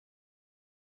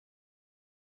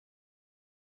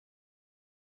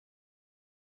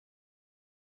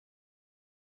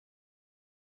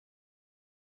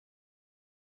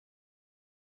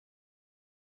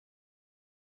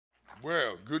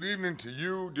Well, good evening to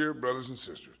you, dear brothers and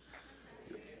sisters.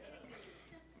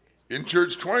 In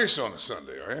church twice on a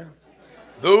Sunday, are you?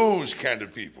 Those kind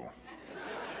of people.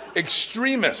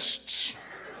 Extremists.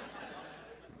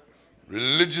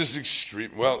 Relational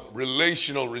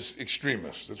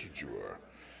extremists. That's what you are.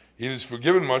 He is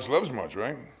forgiven much, loves much,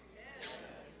 right?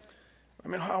 I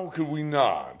mean, how could we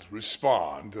not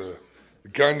respond to the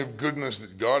kind of goodness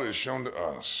that God has shown to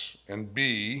us and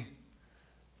be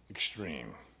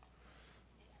extreme?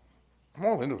 I'm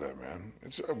all into that, man.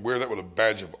 I wear that with a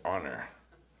badge of honor.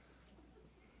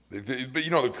 But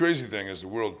you know, the crazy thing is the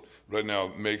world right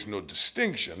now makes no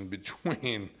distinction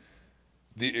between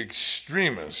the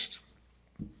extremist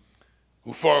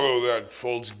who follow that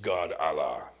false god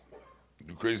Allah,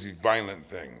 do crazy violent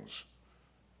things,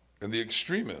 and the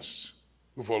extremists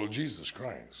who follow Jesus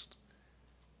Christ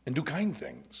and do kind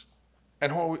things,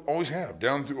 and who always have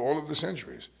down through all of the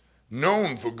centuries,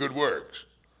 known for good works.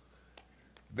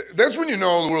 That's when you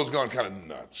know the world's gone kind of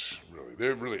nuts,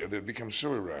 really. They've become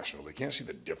so irrational. They can't see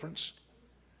the difference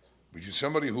between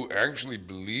somebody who actually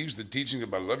believes the teaching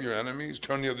about love your enemies,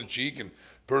 turn the other cheek, and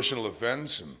personal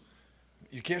offense. And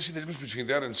you can't see the difference between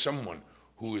that and someone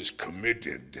who is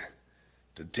committed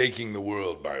to taking the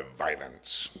world by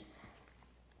violence.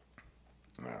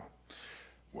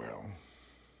 Well,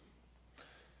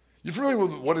 you're familiar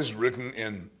with what is written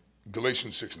in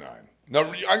Galatians 6:9.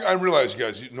 Now, I realize,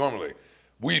 guys, normally,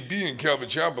 we being Calvary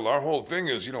Chapel, our whole thing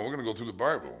is, we're going to go through the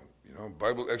Bible,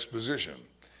 Bible exposition.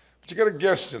 But you got a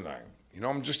guest tonight.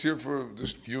 I'm just here for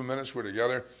just a few minutes. We're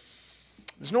together.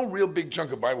 There's no real big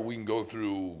chunk of Bible we can go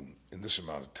through in this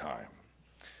amount of time.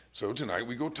 So tonight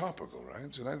we go topical,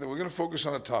 right? Tonight we're going to focus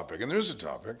on a topic, and there's a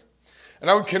topic. And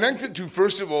I would connect it to,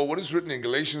 first of all, what is written in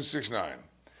Galatians 6:9,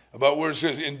 about where it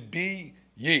says, "And be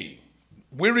ye,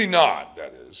 weary not,"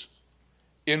 that is,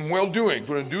 "in well-doing,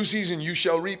 for in due season you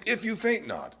shall reap, if you faint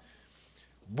not."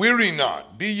 Weary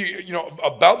not. Be ye,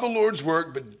 about the Lord's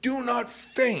work, but do not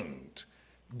faint.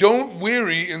 Don't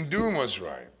weary in doing what's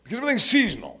right. Because everything's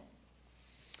seasonal.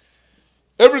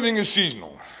 Everything is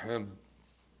seasonal. And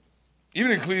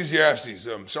even Ecclesiastes,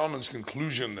 Solomon's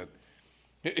conclusion, that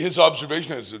his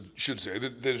observation, as it should say,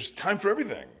 that there's time for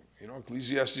everything.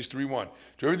 Ecclesiastes 3:1.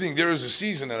 To everything there is a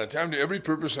season and a time to every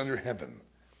purpose under heaven.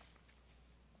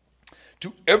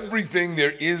 To everything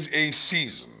there is a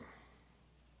season.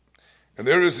 And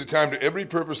there is a time to every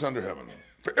purpose under heaven.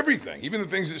 For everything, even the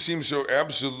things that seem so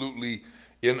absolutely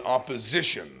in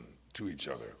opposition to each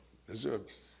other. There's a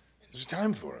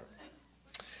time for it.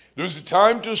 There's a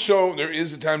time to sow, there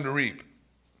is a time to reap.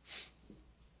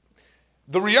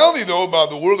 The reality, though, about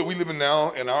the world that we live in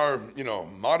now and our,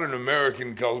 modern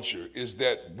American culture is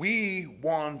that we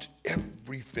want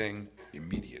everything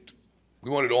immediate. We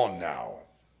want it all now.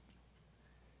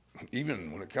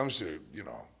 Even when it comes to,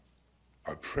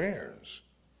 our prayers,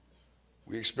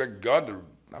 we expect God to,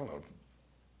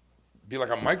 be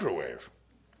like a microwave.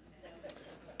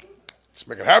 Just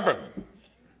make it happen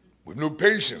with no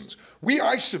patience.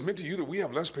 I submit to you that we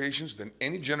have less patience than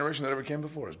any generation that ever came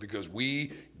before us because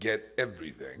we get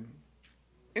everything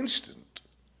instant.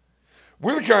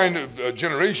 We're the kind of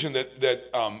generation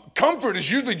that comfort is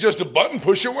usually just a button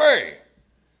push away.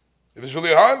 If it's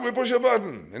really hot, we push a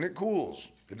button and it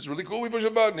cools. If it's really cool, we push a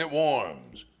button, it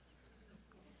warms.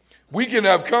 We can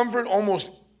have comfort almost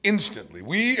instantly.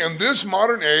 We, in this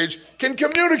modern age, can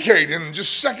communicate in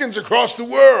just seconds across the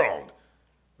world.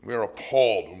 We're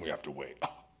appalled when we have to wait.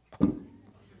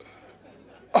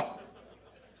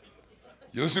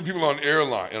 You listen to people on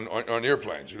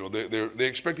airplanes, they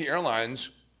expect the airlines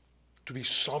to be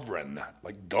sovereign,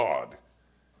 like God,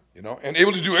 and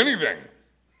able to do anything.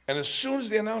 And as soon as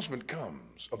the announcement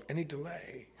comes of any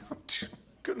delay,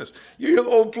 goodness, you hear the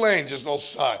whole plane just all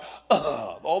sigh.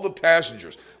 All the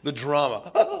passengers, the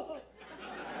drama.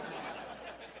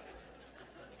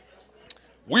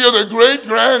 We are the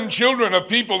great-grandchildren of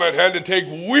people that had to take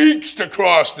weeks to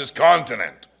cross this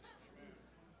continent.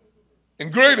 In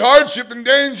great hardship and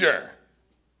danger.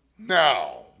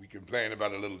 Now we complain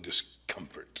about a little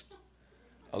discomfort,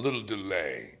 a little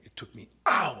delay. It took me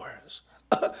hours.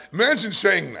 Imagine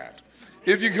saying that.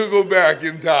 If you could go back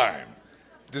in time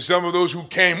to some of those who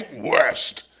came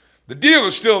west. The deal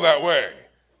is still that way.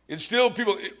 It's still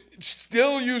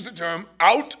use the term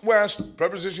out west,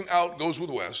 preposition out goes with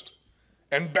west,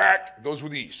 and back goes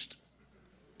with east.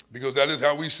 Because that is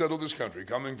how we settled this country.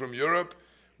 Coming from Europe,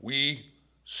 we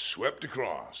swept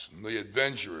across. And the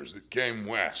adventurers that came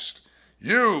west,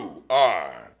 you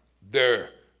are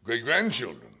their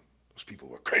great-grandchildren. Those people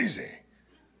were crazy.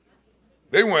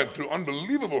 They went through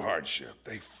unbelievable hardship.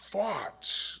 They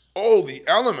fought all the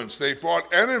elements. They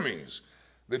fought enemies.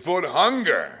 They fought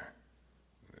hunger.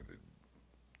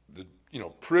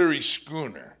 prairie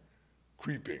schooner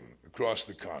creeping across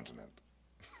the continent.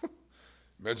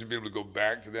 Imagine being able to go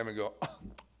back to them and go, oh,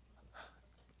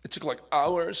 it took like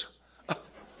hours.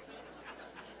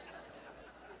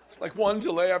 It's like one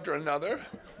delay after another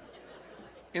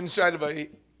inside of a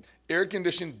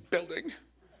air-conditioned building,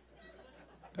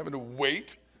 having to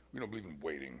wait. We don't believe in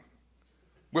waiting.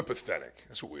 We're pathetic.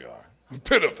 That's what we are.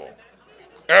 Pitiful.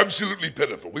 Absolutely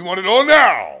pitiful. We want it all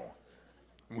now.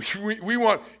 We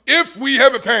want, if we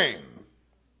have a pain,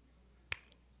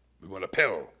 we want a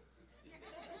pill.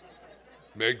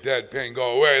 Make that pain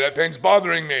go away. That pain's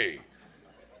bothering me.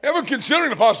 Ever considering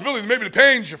the possibility that maybe the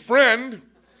pain's your friend?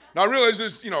 Now I realize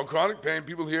there's, chronic pain.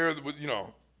 People hear,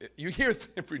 you hear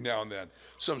every now and then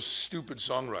some stupid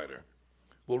songwriter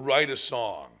will write a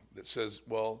song that says,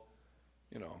 well,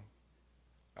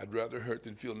 I'd rather hurt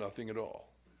than feel nothing at all.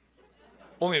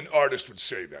 Only an artist would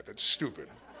say that. That's stupid.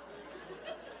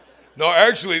 No,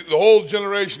 actually, the whole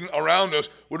generation around us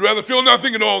would rather feel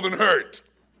nothing at all than hurt.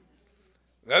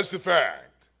 That's the fact.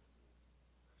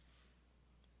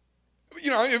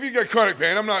 If you got chronic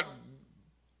pain, I'm not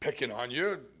picking on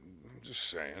you. I'm just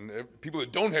saying. People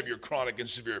that don't have your chronic and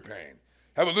severe pain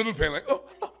have a little pain like,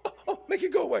 oh, make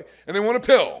it go away. And they want a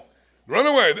pill. Run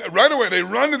away. Right away, they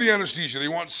run to the anesthesia. They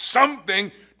want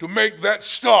something to make that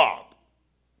stop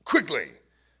quickly.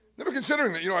 Never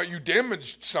considering that, you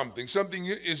damaged something. Something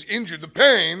is injured. The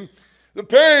pain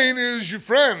is your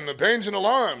friend. The pain's an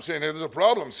alarm saying, hey, there's a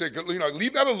problem. Say,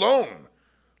 leave that alone.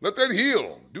 Let that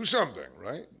heal. Do something,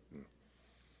 right?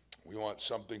 We want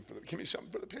something give me something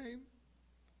for the pain.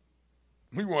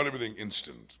 We want everything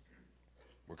instant.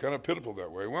 We're kind of pitiful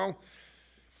that way. Well,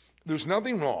 there's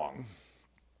nothing wrong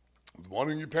with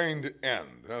wanting your pain to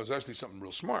end. There's actually something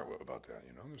real smart about that,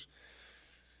 There's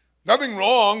nothing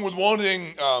wrong with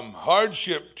wanting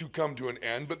hardship to come to an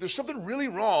end, but there's something really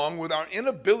wrong with our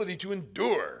inability to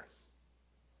endure.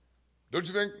 Don't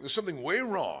you think? There's something way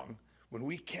wrong when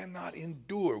we cannot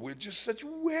endure. We're just such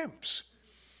wimps.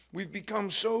 We've become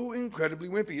so incredibly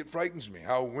wimpy. It frightens me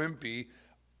how wimpy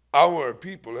our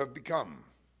people have become.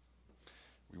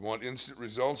 We want instant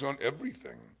results on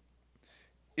everything.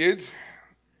 The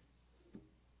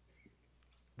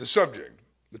subject,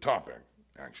 the topic,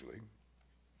 actually,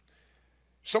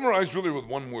 summarized really with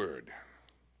one word: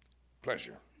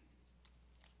 pleasure.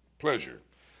 Pleasure.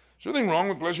 Is there anything wrong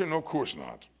with pleasure? No, of course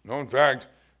not. No, in fact,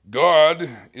 God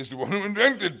is the one who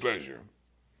invented pleasure.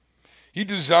 He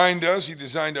designed us. He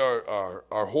designed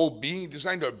our whole being. He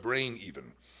designed our brain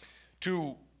even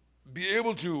to be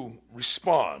able to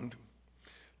respond,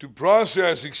 to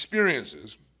process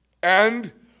experiences,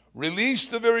 and release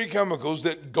the very chemicals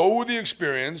that go with the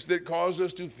experience that cause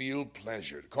us to feel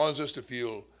pleasure, cause us to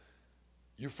feel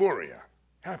euphoria,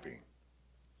 happy.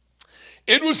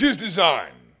 It was his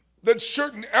design that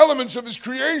certain elements of his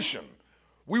creation,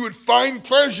 we would find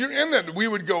pleasure in that. We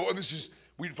would go,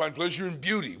 we'd find pleasure in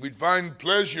beauty. We'd find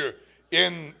pleasure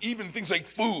in even things like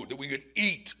food, that we could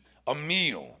eat a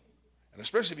meal. And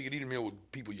especially if you could eat a meal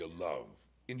with people you love.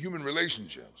 In human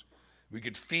relationships, we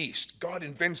could feast. God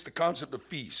invents the concept of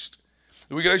feast.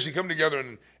 That we could actually come together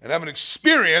and have an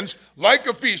experience like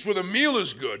a feast where the meal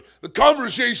is good, the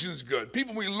conversation is good,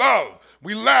 people we love,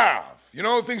 we laugh.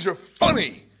 Things are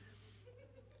funny.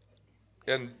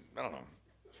 And, I don't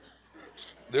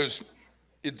know.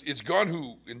 It's God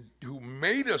who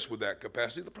made us with that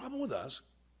capacity. The problem with us,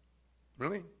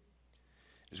 really,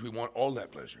 is we want all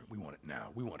that pleasure. We want it now.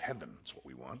 We want heaven. That's what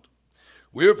we want.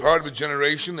 We're part of a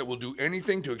generation that will do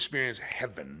anything to experience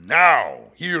heaven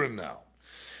now, here and now.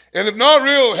 And if not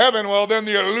real heaven, well, then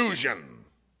the illusion.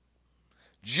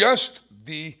 Just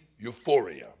the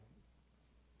euphoria.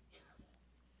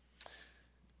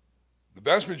 The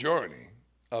vast majority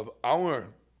of our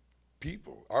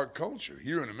people, our culture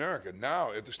here in America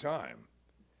now at this time,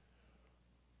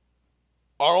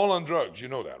 are all on drugs. You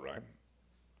know that, right?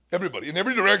 Everybody, in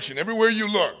every direction, everywhere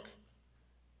you look.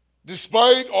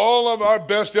 Despite all of our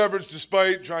best efforts,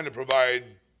 despite trying to provide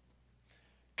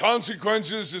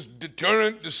consequences as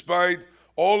deterrent, despite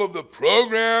all of the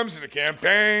programs and the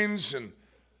campaigns, and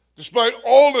despite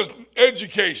all the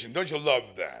education, don't you love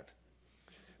that?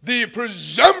 The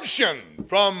presumption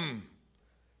from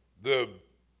the,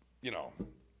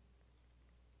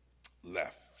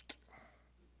 left.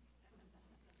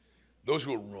 Those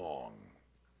who are wrong,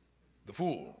 the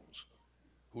fools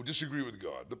who disagree with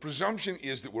God. The presumption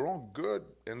is that we're all good,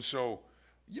 and so,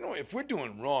 if we're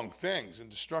doing wrong things and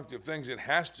destructive things, it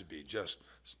has to be just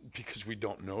because we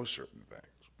don't know certain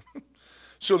things.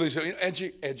 So they say,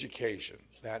 education,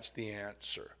 that's the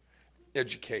answer.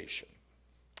 Education.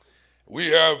 We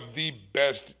have the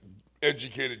best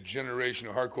educated generation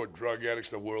of hardcore drug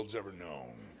addicts the world's ever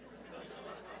known.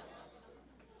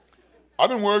 I've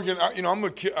been working,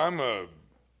 I'm a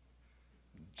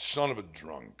son of a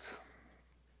drunk,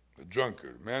 a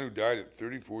drunkard, a man who died at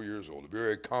 34 years old, a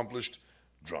very accomplished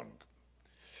drunk.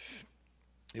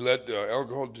 He let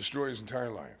alcohol destroy his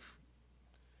entire life.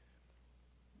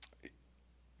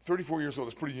 34 years old,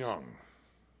 that's pretty young.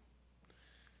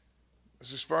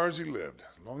 That's as far as he lived,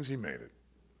 as long as he made it.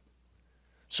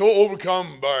 So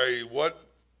overcome by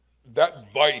what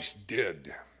that vice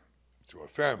did to our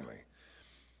family.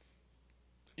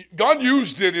 God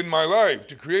used it in my life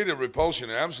to create a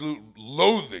repulsion, an absolute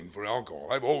loathing for alcohol.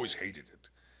 I've always hated it.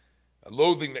 A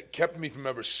loathing that kept me from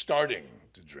ever starting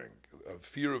to drink. A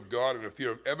fear of God and a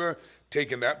fear of ever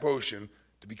taking that potion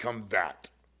to become that.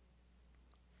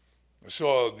 I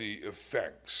saw the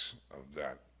effects of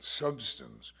that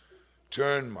substance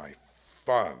turn my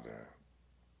father,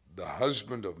 the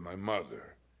husband of my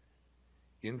mother,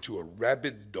 into a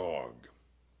rabid dog.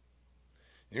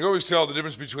 You can always tell the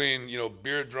difference between,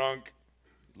 beer drunk,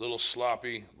 a little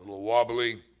sloppy, a little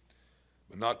wobbly,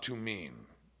 but not too mean.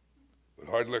 But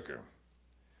hard liquor,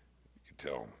 you can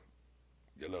tell.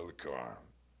 Get out of the car,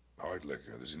 hard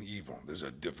liquor, there's an evil, there's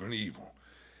a different evil.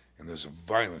 And there's a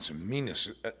violence and meanness,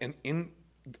 an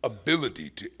inability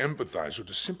to empathize or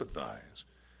to sympathize.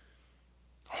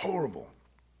 Horrible.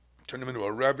 Turned him into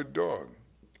a rabid dog.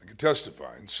 I can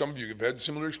testify, and some of you have had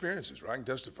similar experiences, right? I can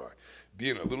testify.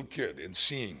 Being a little kid and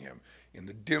seeing him in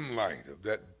the dim light of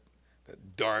that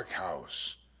dark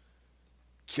house,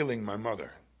 killing my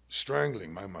mother,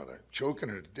 strangling my mother, choking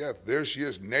her to death. There she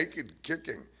is, naked,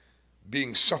 kicking,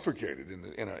 being suffocated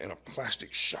in a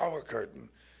plastic shower curtain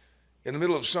in the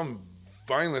middle of some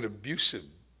violent, abusive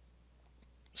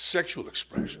sexual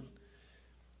expression.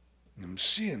 And I'm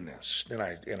seeing this, and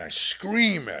I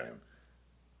scream at him,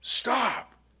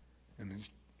 "Stop!" And he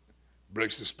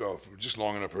breaks the spell for just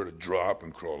long enough for her to drop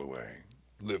and crawl away,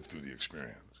 live through the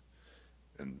experience.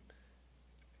 And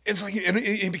it's like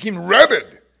he became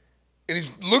rabid, and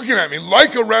he's looking at me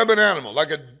like a rabid animal, like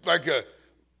a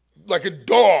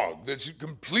dog that's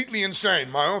completely insane.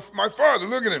 My father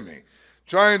looking at me,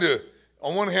 trying to,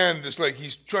 on one hand, it's like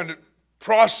he's trying to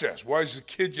process. Why is the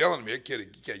kid yelling at me? He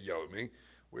can't yell at me.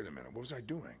 Wait a minute, what was I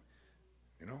doing?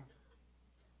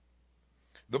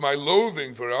 My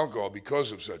loathing for alcohol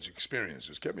because of such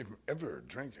experiences kept me from ever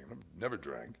drinking. I never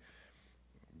drank.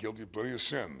 Guilty of plenty of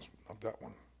sins. Not that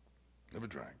one. Never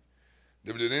drank.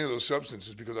 Never did any of those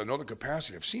substances because I know the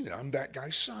capacity. I've seen it. I'm that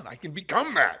guy's son. I can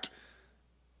become that.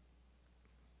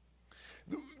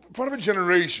 Part of a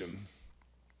generation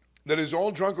that is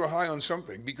all drunk or high on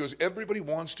something because everybody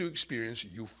wants to experience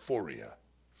euphoria.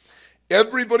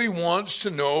 Everybody wants to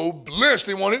know bliss.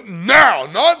 They want it now,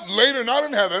 not later, not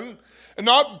in heaven, and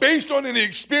not based on any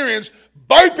experience.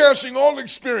 Bypassing all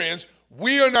experience,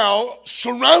 we are now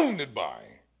surrounded by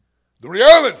the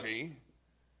reality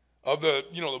of the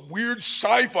weird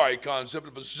sci-fi concept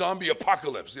of a zombie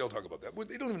apocalypse. They'll talk about that.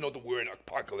 They don't even know what the word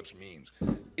apocalypse means.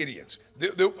 Idiots.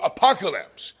 The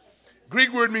apocalypse.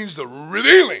 Greek word means the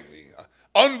revealing, the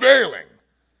unveiling.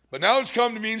 But now it's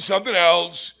come to mean something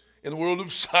else in the world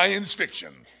of science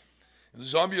fiction. The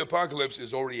zombie apocalypse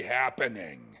is already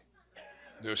happening.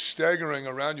 They're staggering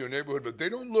around your neighborhood, but they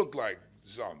don't look like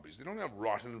zombies. They don't have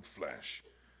rotten flesh,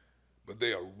 but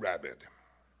they are rabid.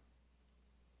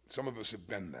 Some of us have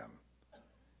been them.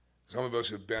 Some of us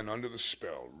have been under the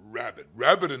spell, rabid.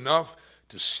 Rabid enough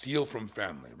to steal from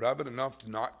family. Rabid enough to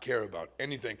not care about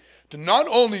anything. To not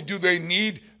only do they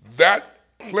need that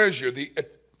pleasure, the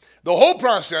whole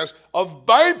process of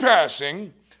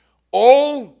bypassing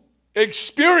all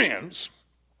experience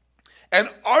and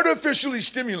artificially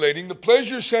stimulating the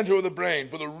pleasure center of the brain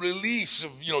for the release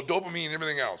of dopamine and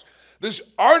everything else.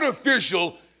 This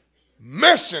artificial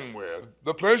messing with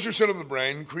the pleasure center of the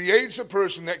brain creates a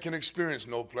person that can experience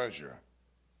no pleasure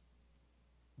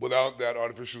without that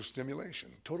artificial stimulation.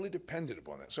 Totally dependent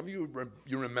upon that. Some of you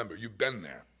remember, you've been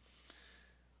there.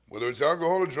 Whether it's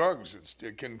alcohol or drugs,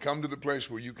 it can come to the place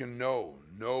where you can know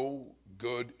no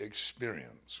good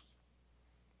experience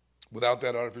without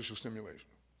that artificial stimulation.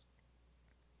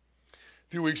 A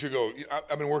few weeks ago,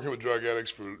 I've been working with drug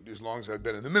addicts for as long as I've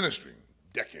been in the ministry,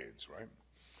 decades, right?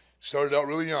 Started out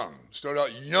really young. Started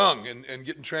out young and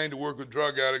getting trained to work with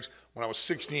drug addicts when I was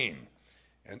 16.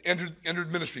 And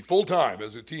entered ministry full-time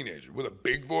as a teenager with a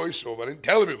big voice, so if I didn't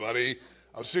tell everybody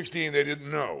I was 16, they didn't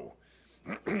know.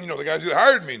 The guys that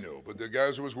hired me knew, but the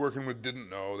guys I was working with didn't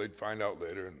know. They'd find out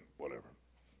later and whatever,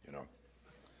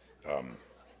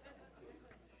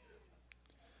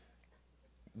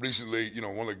 Recently,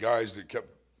 one of the guys that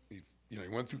he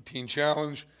went through Teen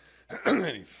Challenge, And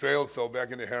he fell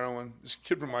back into heroin. This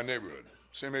kid from my neighborhood,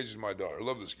 same age as my daughter. I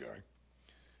love this guy.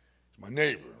 He's my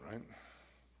neighbor, right?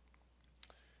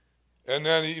 And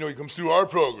then, he comes through our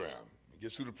program. He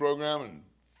gets through the program and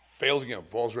fails again,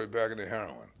 falls right back into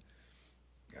heroin.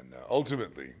 And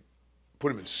ultimately,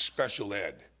 put him in special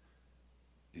ed.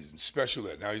 He's in special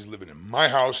ed. Now he's living in my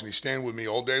house, and he's staying with me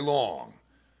all day long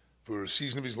for a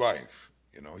season of his life.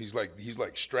 He's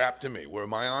like strapped to me. Where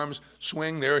my arms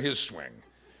swing, there his swing.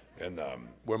 And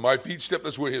where my feet step,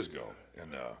 that's where his go.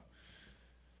 And,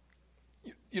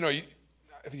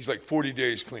 I think he's like 40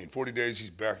 days clean. 40 days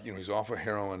he's back, he's off of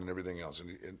heroin and everything else.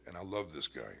 And I love this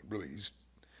guy. Really,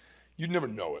 you'd never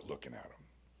know it looking at him.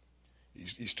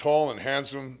 He's tall and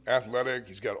handsome, athletic.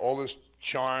 He's got all this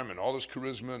charm and all this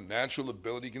charisma and natural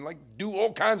ability. He can do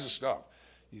all kinds of stuff.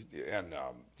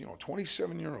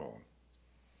 27-year-old.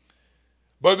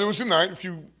 But there was a night, a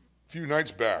few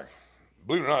nights back.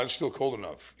 Believe it or not, it's still cold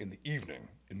enough in the evening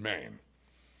in Maine.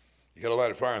 You got to light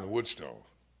a fire on the wood stove.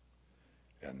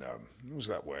 And it was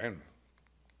that way. And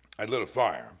I lit a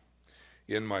fire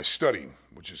in my study,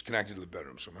 which is connected to the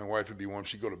bedroom. So my wife would be warm.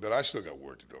 She'd go to bed. I still got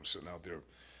work to do. I'm sitting out there.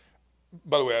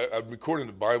 By the way, I'm recording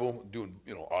the Bible, doing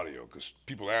audio, because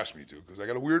people asked me to, because I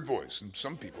got a weird voice. And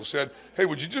some people said, hey,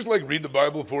 would you just read the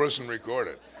Bible for us and record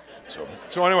it?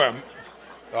 So anyway,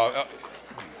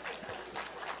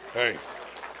 hey.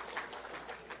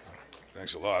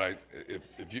 Thanks a lot. I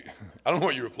don't know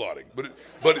what you're applauding, but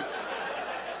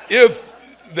if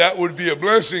that would be a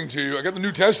blessing to you, I got the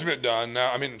New Testament done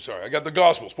now. I got the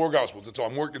Gospels, 4 Gospels. That's all.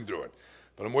 I'm working through it,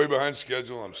 but I'm way behind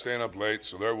schedule. I'm staying up late,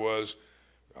 so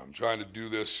I'm trying to do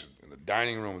this in the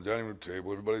dining room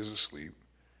table. Everybody's asleep,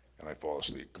 and I fall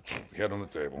asleep. Head on the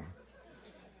table.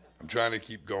 I'm trying to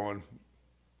keep going,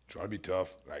 trying to be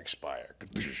tough. I expire.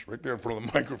 Right there in front of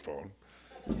the microphone.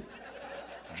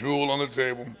 Drool on the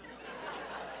table.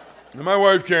 And my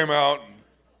wife came out and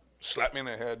slapped me in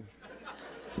the head.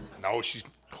 No, she's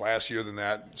classier than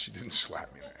that. She didn't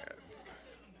slap me in the head.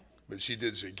 But she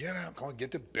did say, get up, come on,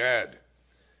 get to bed.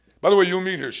 By the way, you'll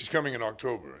meet her. She's coming in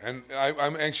October. And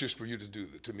I'm anxious for you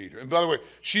to meet her. And by the way,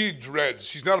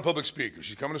 she's not a public speaker.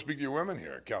 She's coming to speak to your women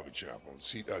here at Calvary Chapel,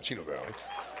 Chino Valley.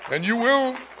 And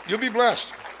you'll be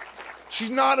blessed. She's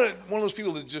not one of those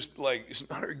people that just it's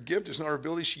not her gift, it's not her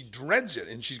ability. She dreads it,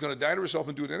 and she's going to die to herself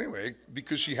and do it anyway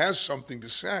because she has something to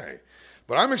say.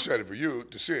 But I'm excited for you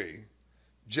to see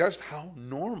just how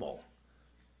normal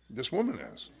this woman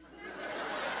is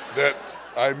that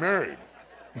I married.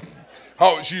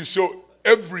 How she's so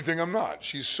everything I'm not.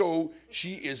 She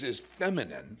is as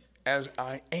feminine as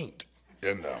I ain't.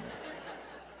 And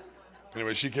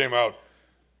anyway, she came out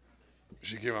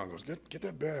and goes, get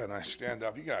that bed. And I stand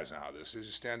up. You guys know how this is.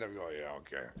 You stand up and go, yeah,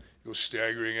 okay. You go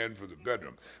staggering in for the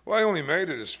bedroom. Well, I only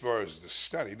made it as far as the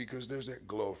study because there's that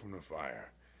glow from the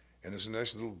fire. And there's a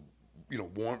nice little,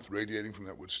 warmth radiating from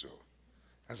that wood stove.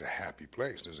 That's a happy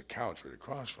place. There's a couch right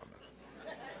across from it.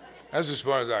 That's as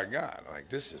far as I got.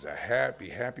 This is a happy,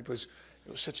 happy place.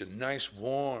 It was such a nice,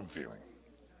 warm feeling.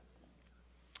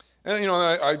 And,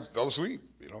 I fell asleep,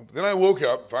 Then I woke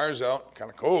up, fire's out,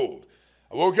 kind of cold.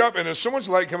 I woke up, and there's so much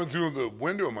light coming through the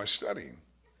window of my study.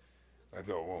 I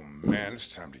thought, oh, man,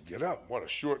 it's time to get up. What a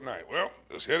short night. Well,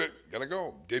 let's hit it. Got to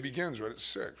go. Day begins right at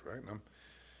 6, right? And I'm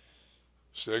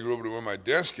stagger over to where my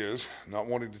desk is, not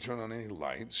wanting to turn on any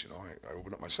lights. I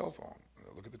open up my cell phone.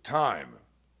 I look at the time.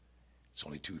 It's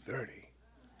only 2:30.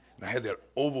 And I had that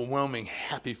overwhelming,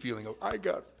 happy feeling of, I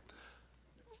got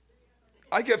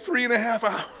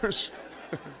 3.5 hours.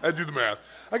 I do the math.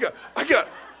 I got,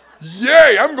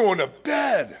 yay, I'm going to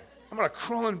bed. I'm going to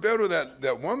crawl in bed with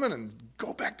that woman and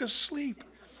go back to sleep.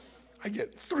 I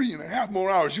get 3.5 more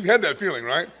hours. You've had that feeling,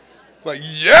 right?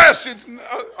 It's yes,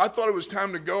 I thought it was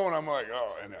time to go, and I'm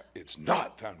oh, and it's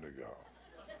not time to go.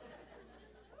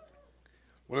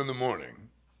 Well, in the morning,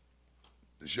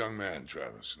 this young man,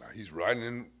 Travis, now he's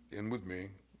riding in with me,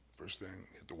 first thing,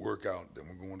 hit the workout, then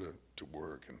we're going to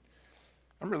work, and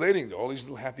I'm relating to all these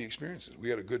little happy experiences. We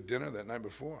had a good dinner that night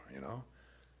before,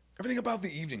 Everything about the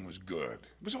evening was good.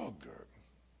 It was all good.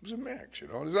 It was a mix,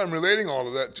 As I'm relating all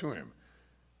of that to him,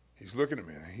 he's looking at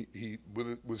me. He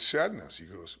with sadness, he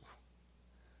goes,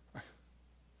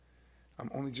 I'm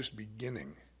only just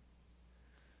beginning.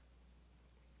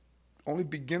 Only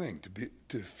beginning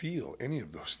to feel any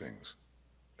of those things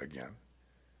again.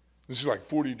 This is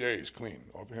 40 days clean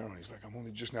off heroin. He's I'm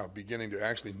only just now beginning to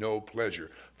actually know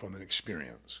pleasure from an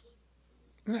experience.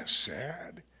 Isn't that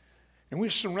sad? And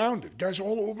we're surrounded, guys,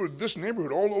 all over this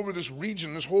neighborhood, all over this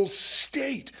region, this whole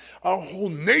state, our whole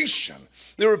nation.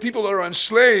 There are people that are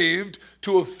enslaved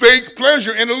to a fake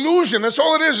pleasure, an illusion. That's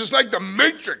all it is. It's like the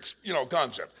Matrix,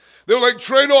 concept. They would like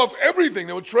trade off everything.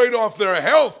 They would trade off their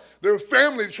health, their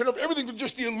family, trade off everything for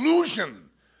just the illusion,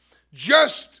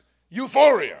 just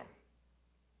euphoria.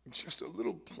 It's just a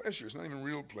little pleasure. It's not even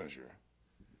real pleasure.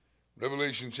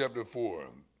 Revelation chapter 4.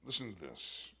 Listen to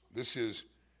this. This is,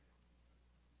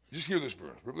 just hear this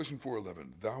verse. Revelation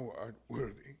 4:11. Thou art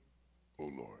worthy, O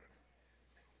Lord,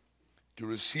 to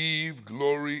receive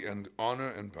glory and honor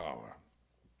and power,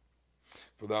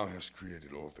 for thou hast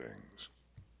created all things,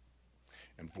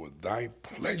 and for thy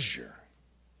pleasure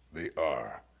they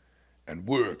are and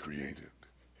were created.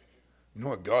 You know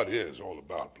what? God is all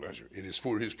about pleasure. It is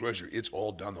for his pleasure. It's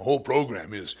all done. The whole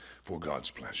program is for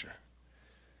God's pleasure.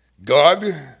 God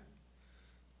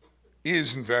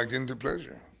is, in fact, into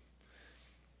pleasure.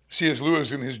 C.S.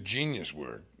 Lewis, in his genius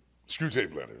work,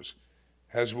 Screwtape Letters,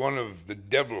 has one of the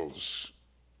devils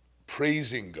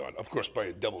praising God, of course, by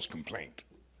a devil's complaint.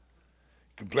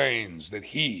 Complains that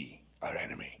he, our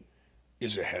enemy,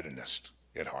 is a hedonist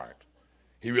at heart.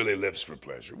 He really lives for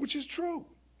pleasure, which is true.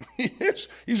 He is.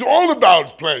 He's all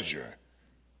about pleasure.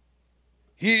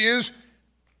 He is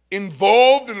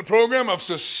involved in a program of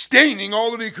sustaining all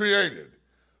that he created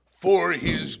for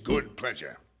his good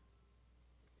pleasure.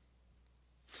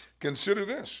 Consider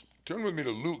this. Turn with me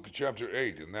to Luke chapter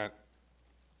 8 in that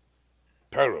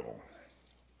parable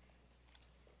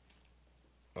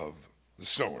of the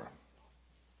sower.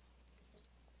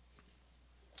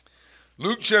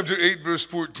 Luke chapter 8, verse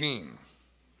 14.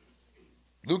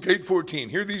 Luke 8:14.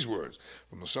 Hear these words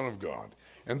from the Son of God.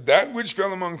 And that which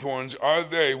fell among thorns are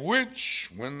they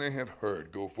which, when they have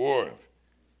heard, go forth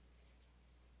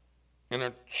and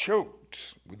are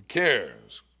choked with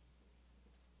cares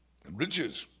and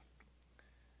riches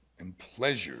and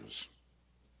pleasures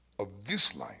of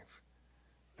this life,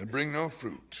 and bring no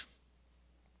fruit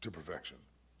to perfection.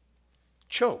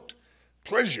 Choked.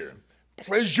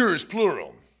 Pleasures,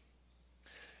 plural,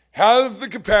 have the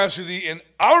capacity in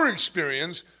our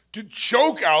experience to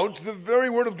choke out the very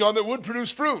word of God that would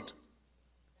produce fruit.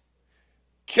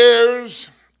 Cares,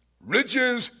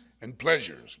 riches, and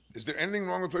pleasures. Is there anything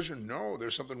wrong with pleasure? No,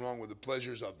 there's something wrong with the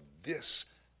pleasures of this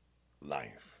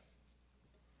life.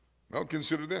 Well,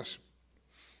 consider this.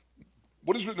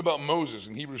 What is written about Moses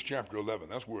in Hebrews chapter 11?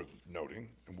 That's worth noting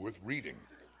and worth reading.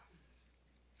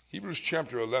 Hebrews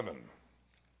chapter 11.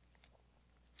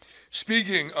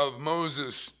 Speaking of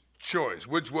Moses' choice,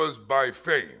 which was by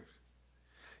faith,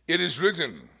 it is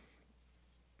written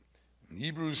in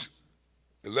Hebrews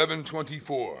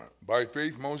 11:24, by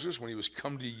faith Moses, when he was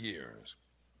come to years,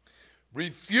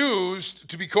 refused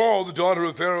to be called the daughter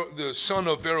of Pharaoh, the son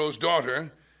of Pharaoh's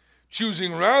daughter,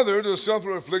 choosing rather to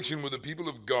suffer affliction with the people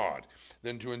of God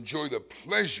than to enjoy the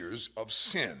pleasures of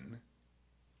sin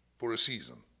for a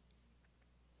season.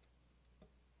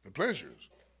 The pleasures.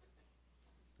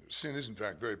 Sin is, in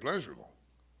fact, very pleasurable.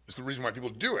 It's the reason why people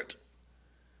do it.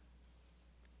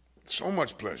 So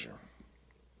much pleasure.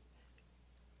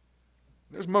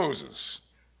 There's Moses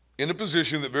in a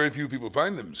position that very few people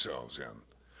find themselves in.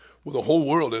 Well, the whole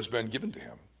world has been given to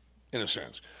him, in a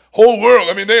sense. Whole world.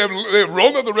 I mean, they have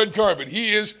rolled out the red carpet.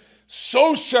 He is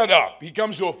so set up. He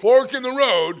comes to a fork in the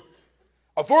road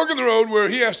where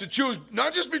he has to choose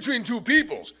not just between two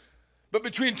peoples, but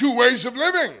between two ways of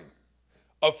living,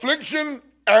 affliction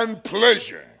and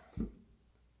pleasure.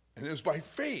 And it was by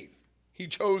faith he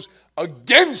chose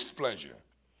against pleasure.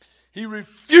 He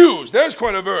refused, there's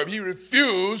quite a verb, he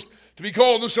refused to be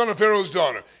called the son of Pharaoh's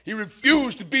daughter. He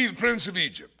refused to be the prince of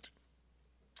Egypt.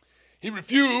 He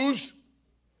refused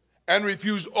and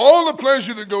refused all the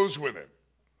pleasure that goes with it.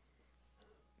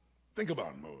 Think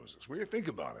about Moses. Will you think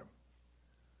about him?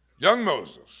 Young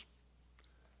Moses.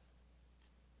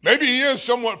 Maybe he is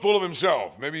somewhat full of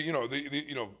himself. Maybe,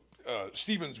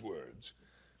 Stephen's words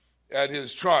at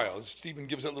his trial. Stephen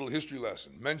gives that little history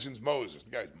lesson, mentions Moses.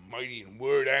 The guy's mighty in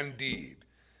word and deed.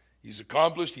 He's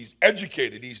accomplished, he's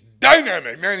educated, he's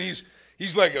dynamic. Man,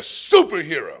 he's like a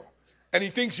superhero. And he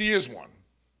thinks he is one.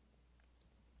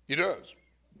 He does.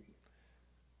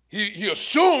 He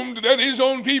assumed that his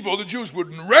own people, the Jews,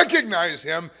 would recognize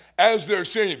him as their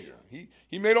Savior.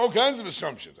 He made all kinds of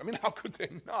assumptions. I mean, how could they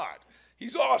not?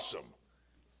 He's awesome.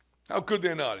 How could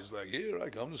they not? He's like, here I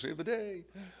come to save the day.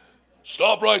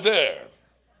 Stop right there.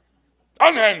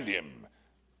 Unhand him.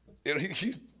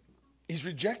 He's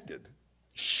rejected.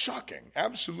 Shocking.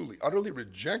 Absolutely, utterly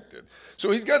rejected. So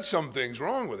he's got some things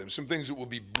wrong with him, some things that will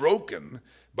be broken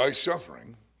by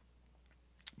suffering.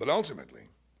 But ultimately,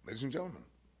 ladies and gentlemen,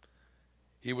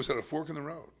 he was at a fork in the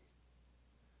road.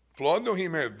 Flawed though he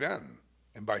may have been,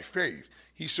 and by faith,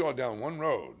 he saw down one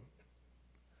road,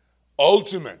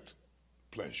 ultimate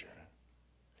pleasure,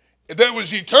 that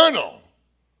was eternal.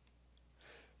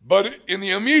 but in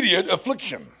the immediate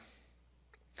affliction.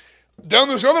 Down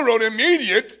this other road,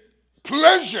 immediate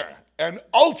pleasure and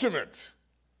ultimate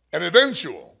and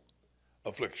eventual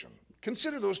affliction.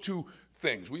 Consider those two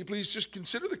things. Will you please just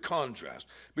consider the contrast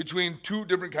between two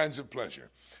different kinds of pleasure.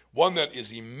 One that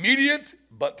is immediate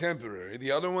but temporary.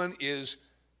 The other one is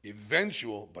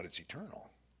eventual but it's eternal.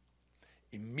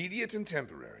 Immediate and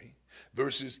temporary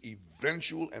versus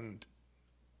eventual and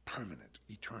permanent,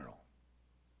 eternal.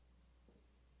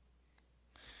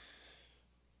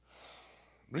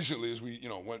 Recently, as we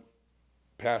went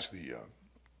past the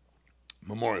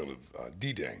memorial of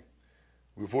D-Day,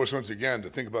 we were forced once again to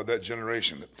think about that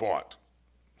generation that fought,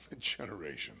 the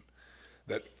generation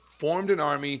that formed an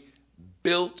army,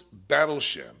 built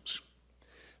battleships,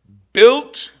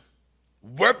 built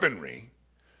weaponry,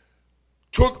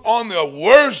 took on the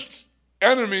worst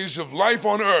enemies of life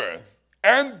on earth,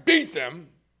 and beat them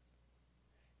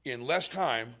in less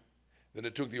time than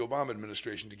it took the Obama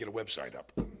administration to get a website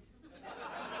up.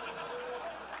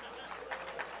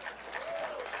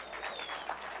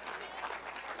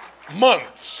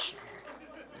 Months,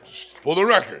 just for the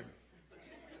record.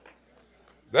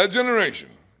 That generation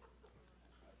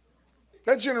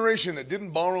that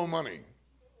didn't borrow money,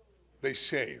 they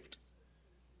saved.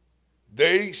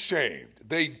 They saved.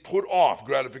 They put off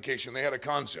gratification. They had a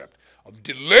concept of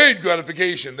delayed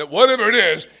gratification, that whatever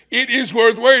it is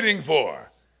worth waiting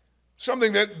for.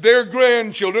 Something that their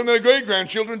grandchildren, their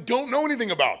great-grandchildren don't know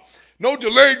anything about. No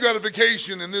delayed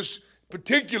gratification in this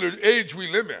particular age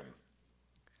we live in.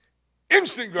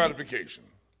 Instant gratification.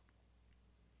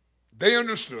 They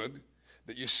understood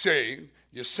that you save,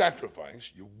 you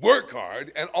sacrifice, you work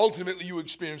hard, and ultimately you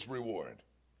experience reward.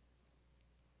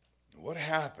 What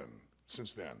happened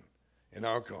since then in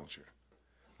our culture?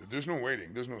 That there's no waiting,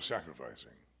 there's no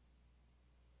sacrificing.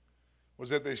 Was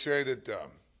that they say that the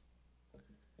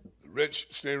rich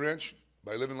stay rich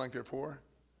by living like they're poor?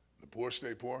 The poor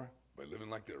stay poor by living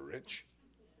like they're rich?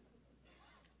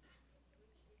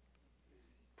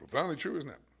 Profoundly true, isn't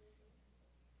it?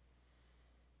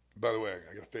 By the way,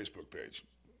 I got a Facebook page.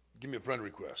 Give me a friend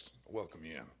request. I'll welcome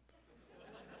you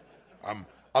in.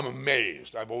 I'm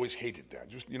amazed. I've always hated that.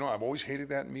 I've always hated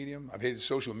that medium. I've hated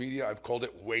social media. I've called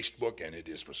it wastebook, and it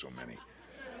is for so many.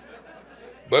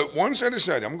 But once I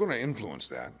decided I'm going to influence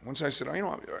that, once I said,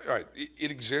 all right,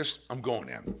 it exists, I'm going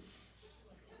in.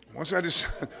 Once I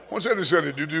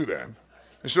decided to do that,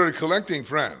 I started collecting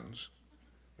friends.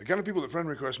 The kind of people that friend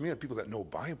request me are people that know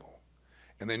Bible,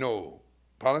 and they know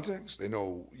politics, they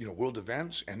know world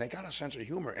events, and they got a sense of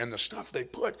humor. And the stuff they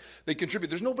put, they contribute.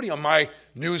 There's nobody on my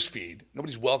news feed.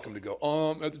 Nobody's welcome to go,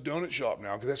 I'm at the donut shop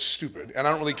now, because that's stupid, and I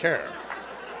don't really care.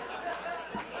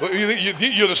 Well, you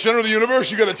think you're the center of the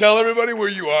universe? You got to tell everybody where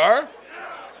you are?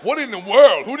 What in the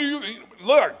world? Who do you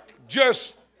look?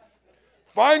 Just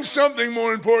find something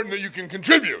more important that you can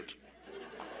contribute.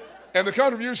 And the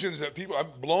contributions that people,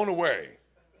 I'm blown away.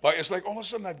 But it's like all of a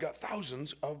sudden I got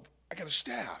a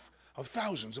staff of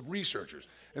thousands of researchers.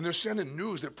 And they're sending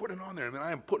news, they're putting it on there, and then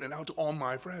I am putting it out to all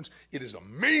my friends. It is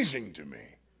amazing to me,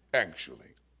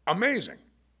 actually. Amazing.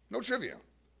 No trivia.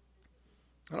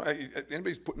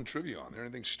 Anybody's putting trivia on there,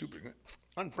 anything stupid,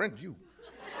 unfriend you.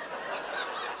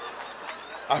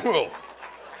 I will.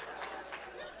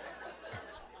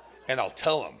 And I'll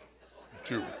tell them,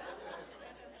 too.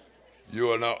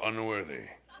 You are not unworthy.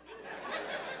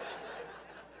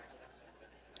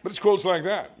 But it's quotes like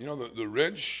that. The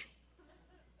rich,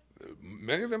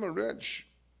 many of them are rich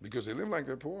because they live like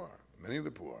they're poor. Many of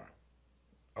the poor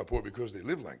are poor because they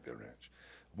live like they're rich.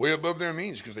 Way above their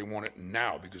means because they want it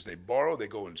now, because they borrow, they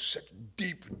go in such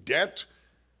deep debt.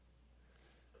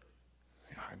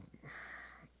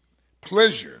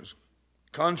 Pleasures,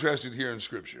 contrasted here in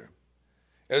Scripture,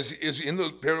 as is in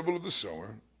the parable of the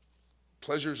sower,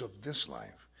 pleasures of this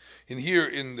life. And here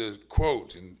in the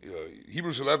quote in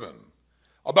Hebrews 11,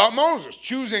 about Moses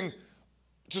choosing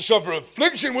to suffer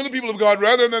affliction with the people of God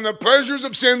rather than the pleasures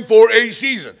of sin for a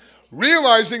season.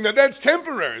 Realizing that that's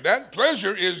temporary. That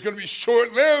pleasure is going to be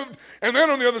short-lived. And then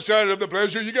on the other side of the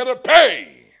pleasure, you got to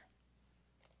pay.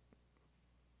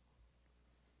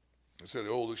 I said the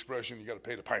old expression, you got to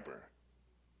pay the piper.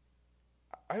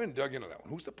 I haven't dug into that one.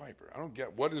 Who's the piper? I don't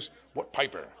get what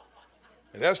piper?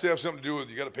 It has to have something to do with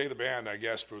you got to pay the band, I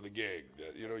guess, for the gig.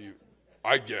 That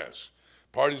I guess.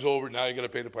 Party's over, now you got to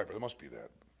pay the piper. There must be that.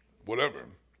 Whatever.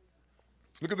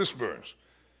 Look at this verse.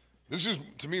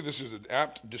 To me, this is an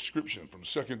apt description from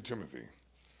 2 Timothy.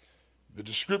 The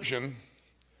description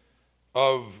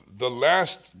of the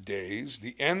last days,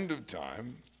 the end of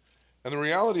time, and the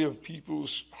reality of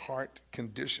people's heart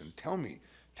condition. Tell me,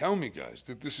 guys,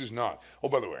 that this is not. Oh,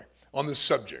 by the way, on the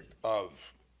subject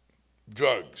of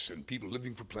drugs and people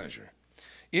living for pleasure.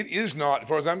 It is not, as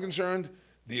far as I'm concerned,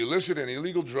 the illicit and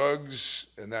illegal drugs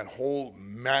and that whole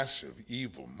massive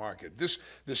evil market, this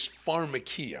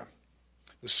pharmakia,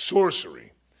 the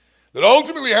sorcery, that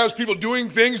ultimately has people doing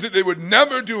things that they would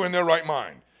never do in their right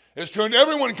mind, has turned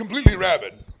everyone completely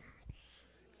rabid.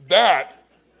 That,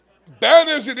 bad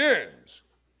as it is,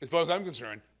 as far as I'm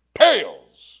concerned,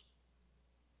 pales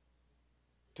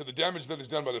to the damage that is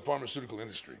done by the pharmaceutical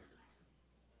industry.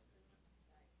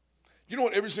 You know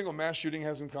what every single mass shooting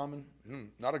has in common?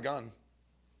 Not a gun.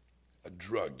 A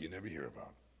drug you never hear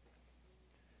about.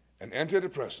 An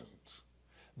antidepressant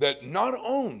that not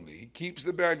only keeps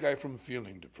the bad guy from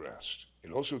feeling depressed,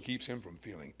 it also keeps him from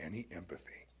feeling any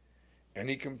empathy,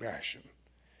 any compassion,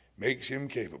 makes him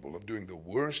capable of doing the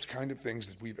worst kind of things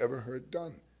that we've ever heard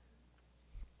done.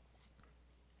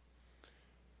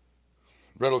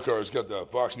 Rental car's got the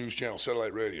Fox News Channel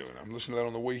satellite radio, and I'm listening to that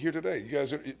on the way here today. You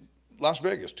guys are... Las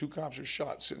Vegas, 2 cops are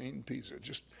shot sitting eating pizza.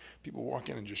 Just people walk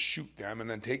in and just shoot them and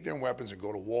then take their weapons and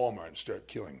go to Walmart and start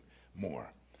killing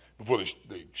more before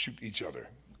they shoot each other.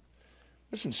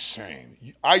 That's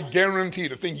insane. I guarantee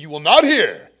the thing you will not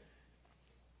hear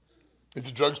is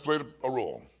the drugs played a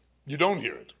role. You don't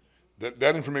hear it.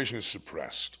 That information is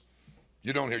suppressed.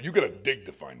 You don't hear it. You got to dig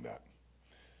to find that.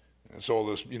 It's all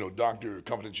this, doctor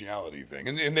confidentiality thing.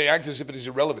 And they act as if it is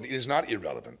irrelevant. It is not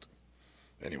irrelevant.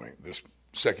 Anyway, this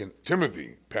 2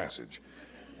 Timothy passage.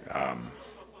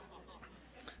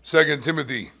 2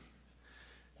 Timothy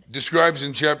describes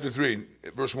in chapter 3,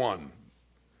 verse 1,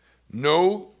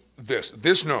 know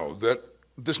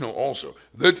also,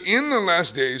 that in the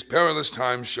last days perilous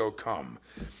times shall come,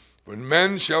 when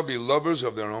men shall be lovers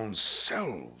of their own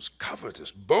selves,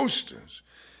 covetous, boasters,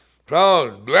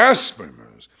 proud,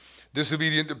 blasphemers,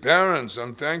 disobedient to parents,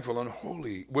 unthankful,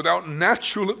 unholy, without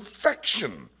natural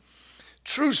affection,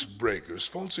 truce breakers,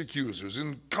 false accusers,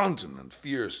 incontinent,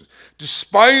 fierce,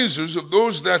 despisers of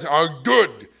those that are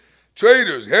good,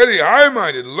 traitors, heady,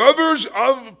 high-minded, lovers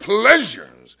of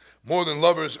pleasures more than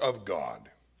lovers of God.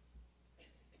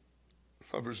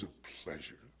 Lovers of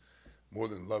pleasure more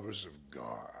than lovers of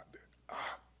God.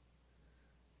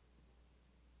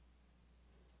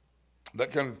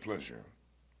 That kind of pleasure,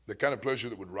 the kind of pleasure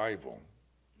that would rival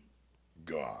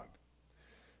God,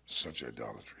 such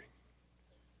idolatry.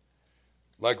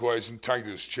 Likewise, in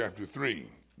Titus chapter 3,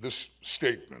 this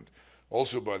statement,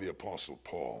 also by the Apostle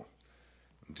Paul,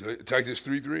 Titus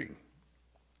 3:3.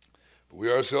 But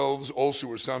we ourselves also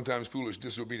were sometimes foolish,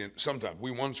 disobedient, sometimes,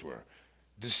 we once were,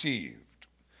 deceived,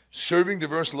 serving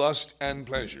diverse lusts and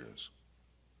pleasures,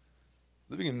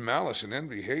 living in malice and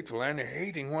envy, hateful, and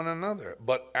hating one another.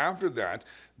 But after that,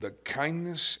 the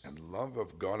kindness and love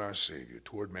of God our Savior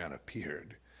toward man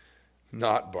appeared,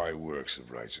 not by works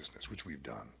of righteousness, which we've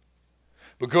done,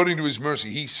 but according to his mercy,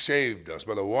 he saved us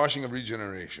by the washing of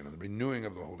regeneration and the renewing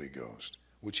of the Holy Ghost,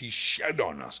 which he shed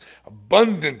on us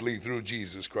abundantly through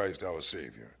Jesus Christ our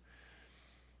Savior.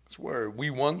 It's where we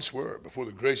once were before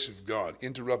the grace of God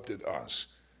interrupted us.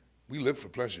 We lived for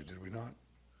pleasure, did we not?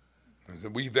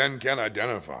 And we then can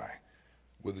identify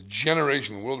with a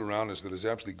generation in the world around us that has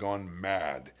absolutely gone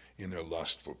mad in their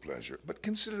lust for pleasure. But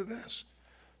consider this.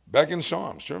 Back in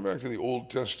Psalms, turn back to the Old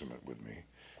Testament with me.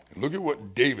 And look at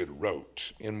what David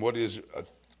wrote in what is a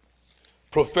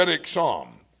prophetic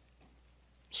psalm,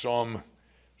 Psalm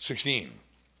 16.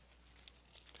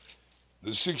 The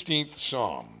 16th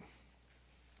Psalm.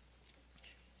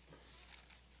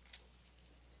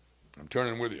 I'm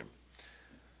turning with you.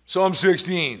 Psalm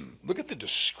 16. Look at the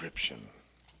description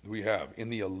we have in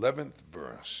the 11th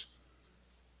verse.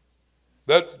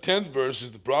 That 10th verse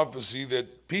is the prophecy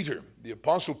that Peter, the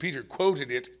Apostle Peter,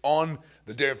 quoted it on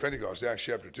the day of Pentecost, Acts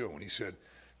chapter 2, when he said,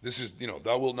 this is,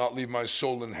 thou wilt not leave my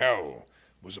soul in hell,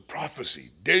 was a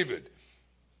prophecy. David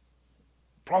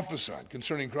prophesied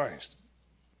concerning Christ.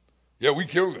 Yeah, we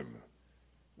killed him.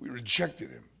 We rejected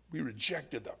him. We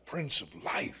rejected the Prince of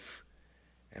Life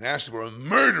and asked for a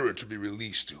murderer to be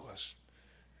released to us.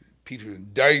 Peter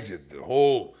indicted the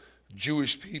whole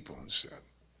Jewish people and said,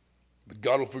 but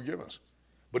God will forgive us.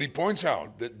 But he points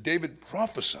out that David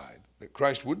prophesied that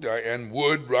Christ would die and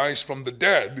would rise from the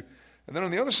dead. And then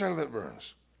on the other side of that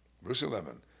verse, verse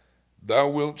 11, thou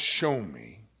wilt show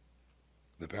me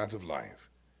the path of life,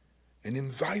 and in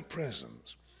thy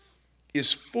presence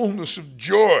is fullness of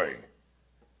joy.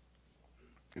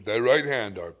 At thy right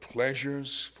hand are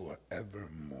pleasures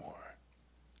forevermore.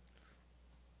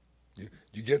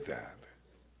 You get that?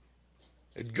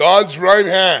 At God's right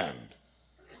hand,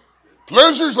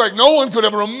 pleasures like no one could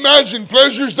ever imagine,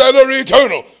 pleasures that are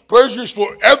eternal, pleasures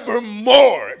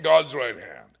forevermore at God's right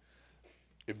hand.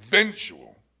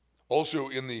 Eventual, also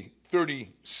in the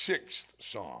 36th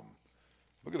Psalm.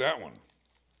 Look at that one.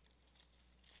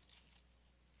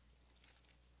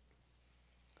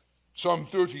 Psalm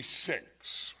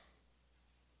 36.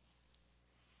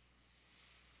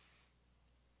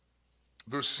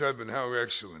 Verse 7, how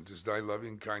excellent is thy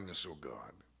loving kindness, O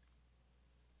God.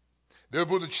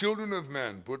 Therefore the children of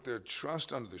men put their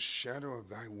trust under the shadow of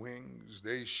thy wings.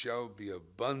 They shall be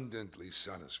abundantly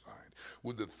satisfied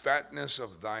with the fatness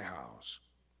of thy house.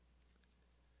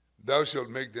 Thou shalt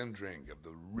make them drink of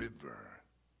the river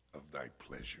of thy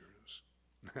pleasures.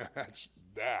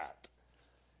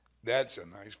 That's a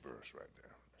nice verse right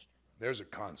there. There's a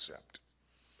concept.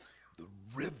 The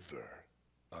river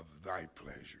of thy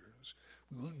pleasures.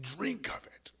 We will drink of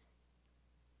it.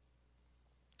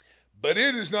 But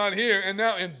it is not here and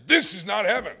now, and this is not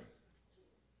heaven.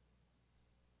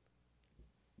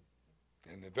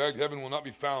 And in fact, heaven will not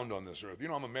be found on this earth. You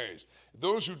know, I'm amazed.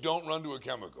 Those who don't run to a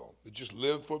chemical, that just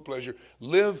live for pleasure,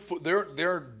 live for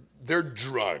their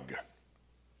drug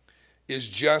is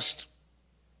just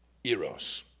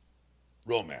eros,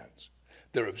 romance.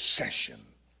 Their obsession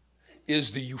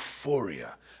is the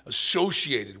euphoria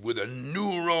associated with a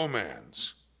new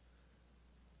romance.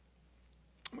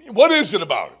 What is it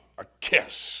about it? A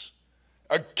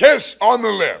kiss on the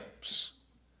lips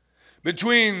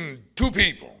between two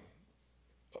people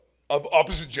of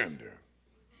opposite gender.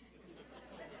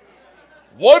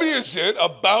 What is it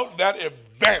about that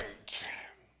event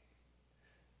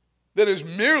that is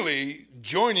merely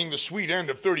joining the sweet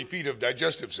end of 30 feet of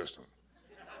digestive system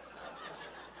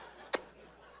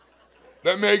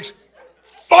that makes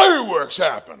fireworks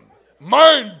happen?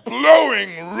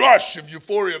 Mind-blowing rush of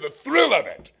euphoria, the thrill of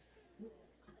it.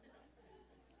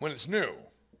 When it's new.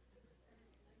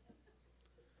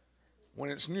 When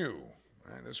it's new,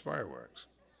 right, there's fireworks.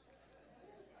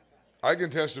 I can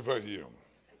testify to you,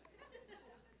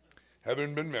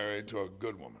 having been married to a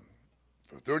good woman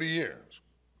for 30 years,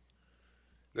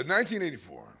 that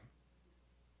 1984,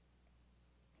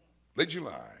 late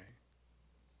July,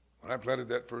 when I planted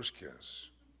that first kiss,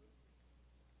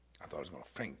 I thought I was going to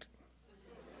faint.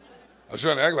 I was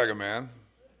trying to act like a man,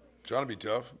 trying to be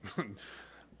tough.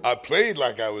 I played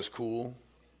like I was cool,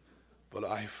 but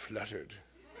I fluttered.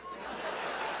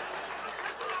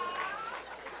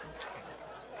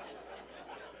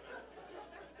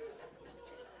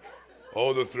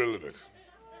 Oh, the thrill of it.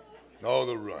 Oh,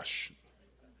 the rush.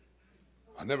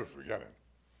 I'll never forget it.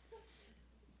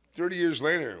 30 years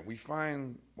later, we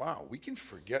find, wow, we can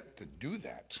forget to do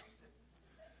that.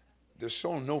 There's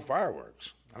so no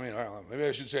fireworks. I mean, maybe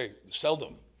I should say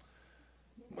seldom.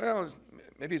 Well,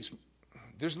 maybe it's,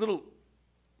 there's little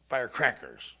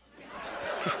firecrackers.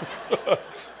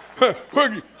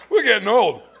 we're getting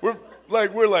old. We're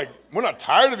not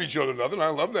tired of each other or nothing. I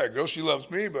love that girl. She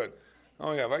loves me, but,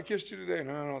 oh yeah, have I kissed you today?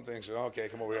 No, I don't think so. Okay,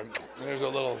 come over here. And there's a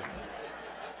little,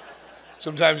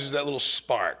 sometimes there's that little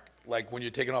spark, like when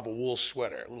you're taking off a wool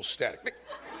sweater, a little static.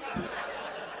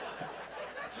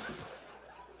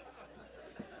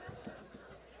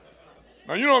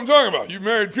 Now, you know what I'm talking about. You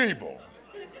married people.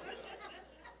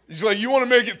 He's like, you want to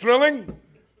make it thrilling?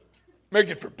 Make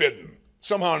it forbidden.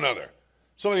 Somehow or another.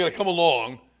 Somebody got to come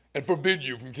along and forbid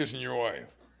you from kissing your wife.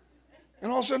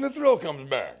 And all of a sudden the thrill comes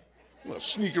back. You're going to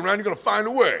sneak around. You're going to find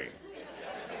a way.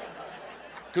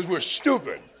 Because we're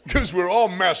stupid. Because we're all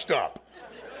messed up.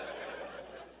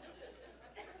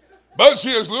 But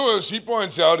C.S. Lewis, he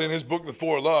points out in his book, The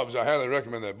Four Loves, I highly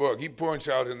recommend that book, he points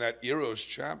out in that Eros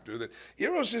chapter that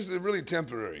Eros is the really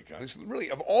temporary kind. It's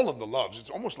really, of all of the loves, it's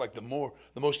almost like the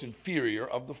most inferior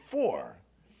of the four.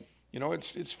 You know,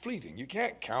 it's fleeting. You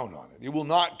can't count on it. It will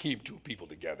not keep two people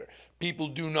together. People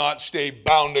do not stay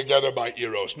bound together by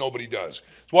Eros. Nobody does.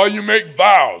 It's why you make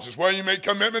vows. It's why you make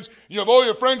commitments. You have all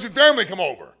your friends and family come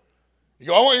over. You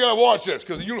go, I want you to watch this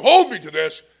because you hold me to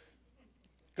this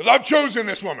because I've chosen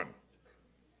this woman.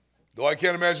 Though I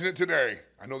can't imagine it today,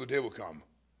 I know the day will come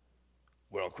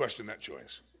where I'll question that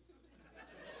choice.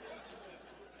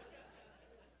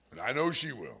 And I know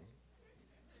she will.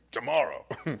 Tomorrow.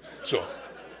 So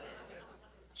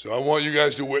I want you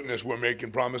guys to witness we're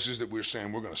making promises that we're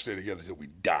saying we're going to stay together till we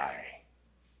die.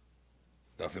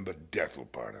 Nothing but death will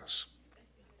part us.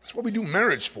 That's what we do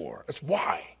marriage for. That's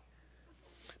why.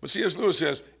 But C.S. Lewis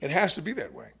says it has to be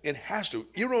that way. It has to.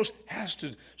 Eros has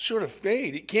to sort of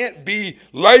fade. It can't be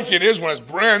like it is when it's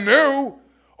brand new,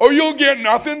 or you'll get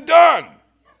nothing done.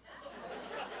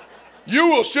 You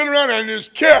will sit around and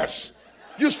just kiss.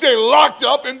 You'll stay locked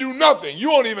up and do nothing. You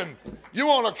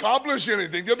won't accomplish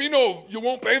anything. You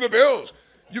won't pay the bills.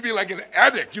 You'll be like an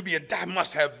addict. You'll be I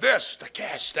must have this, the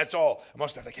kiss. That's all. I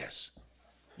must have the kiss.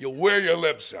 You'll wear your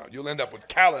lips out. You'll end up with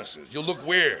calluses. You'll look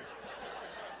weird.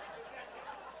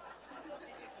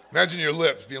 Imagine your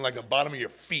lips being like the bottom of your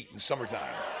feet in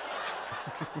summertime.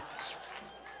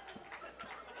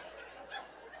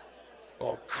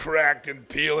 All cracked and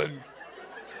peeling.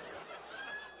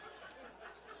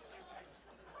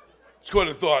 It's quite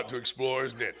a thought to explore,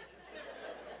 isn't it?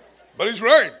 But he's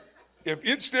right. If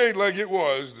it stayed like it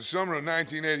was the summer of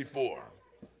 1984,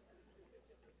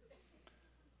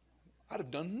 I'd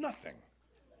have done nothing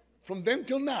from then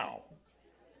till now.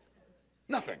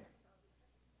 Nothing.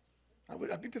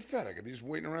 I'd be pathetic. I'd be just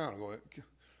waiting around going,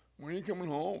 when are you coming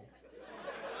home?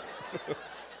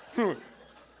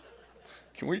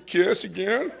 Can we kiss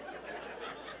again?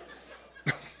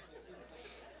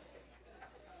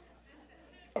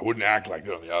 I wouldn't act like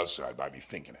that on the outside, but I'd be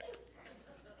thinking it.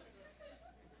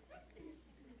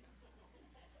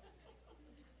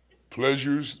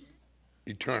 Pleasures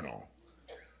eternal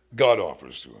God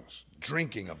offers to us.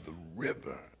 Drinking of the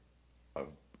river of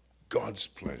God's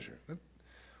pleasure.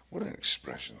 What an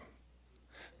expression.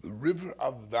 The river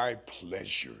of thy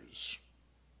pleasures.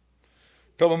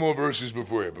 A couple more verses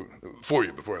before I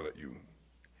let you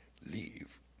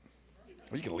leave.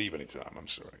 Well, you can leave anytime. I'm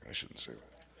sorry. I shouldn't say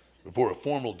that. Before a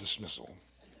formal dismissal.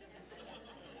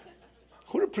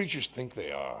 Who do preachers think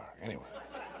they are, anyway?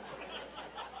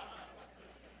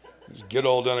 Just get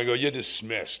all done and go, you're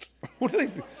dismissed. Who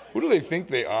do they think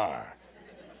they are?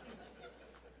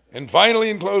 And finally,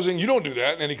 in closing, you don't do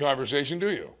that in any conversation, do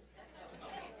you?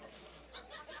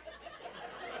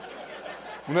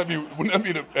 Wouldn't that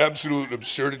be an absolute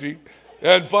absurdity?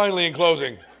 And finally, in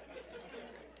closing,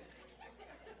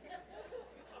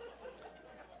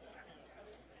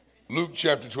 Luke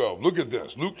chapter 12. Look at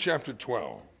this. Luke chapter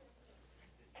 12.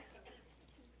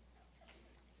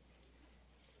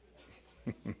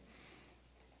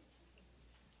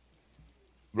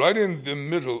 Right in the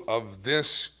middle of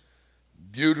this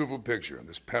beautiful picture,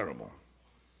 this parable.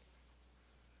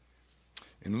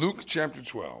 In Luke chapter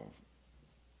 12,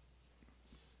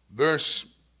 verse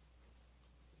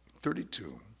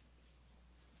 32.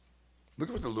 Look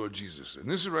at what the Lord Jesus said.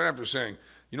 And this is right after saying,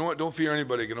 you know what, don't fear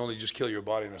anybody, can only just kill your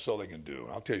body, and that's all they can do.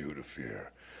 I'll tell you who to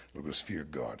fear. Look, let's fear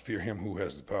God. Fear him who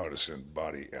has the power to send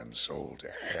body and soul to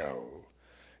hell.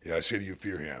 Yeah, I say to you,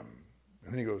 fear him.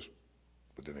 And then he goes,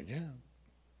 but then again,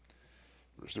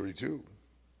 verse 32,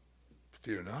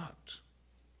 fear not,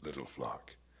 little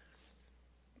flock.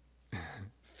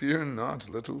 Fear not,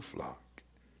 little flock.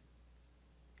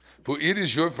 For it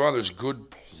is your Father's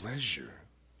good pleasure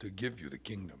to give you the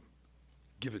kingdom.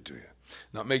 Give it to you.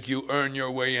 Not make you earn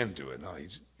your way into it. No,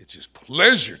 it's his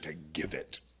pleasure to give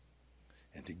it.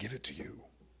 And to give it to you.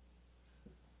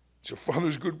 It's your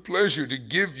Father's good pleasure to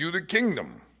give you the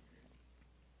kingdom.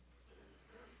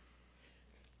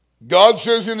 God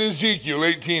says in Ezekiel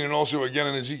 18 and also again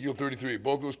in Ezekiel 33,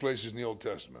 both those places in the Old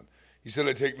Testament, he said,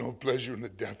 I take no pleasure in the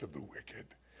death of the wicked,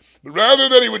 but rather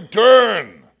that he would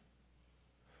turn.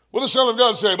 What does the Son of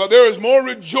God say? But there is more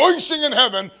rejoicing in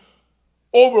heaven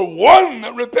over one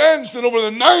that repents than over the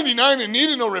 99 that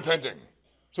needed no repenting.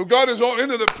 So God is all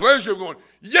into the pleasure of going,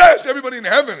 yes, everybody in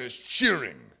heaven is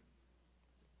cheering.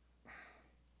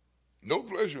 No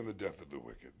pleasure in the death of the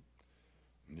wicked.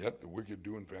 And yet the wicked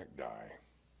do in fact die.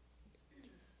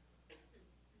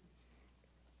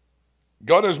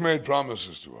 God has made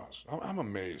promises to us. I'm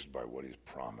amazed by what he's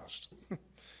promised.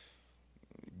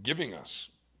 Giving us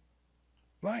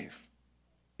life,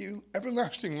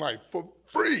 everlasting life for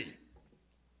free.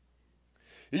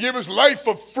 He gave us life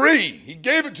for free. He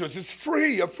gave it to us. It's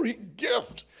free, a free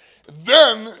gift.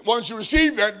 Then, once you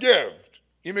receive that gift,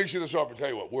 he makes you this offer. Tell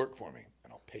you what, work for me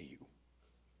and I'll pay you.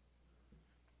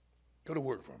 Go to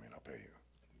work for me and I'll pay you.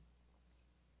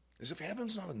 As if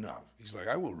heaven's not enough. He's like,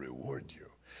 I will reward you.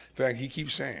 In fact, he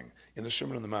keeps saying in the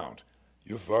Sermon on the Mount,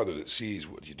 your Father that sees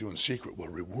what you do in secret will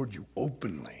reward you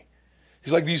openly.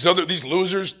 He's like these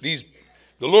losers,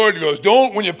 the Lord goes,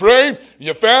 don't, when you pray, and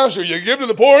you fast, or you give to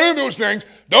the poor, any of those things,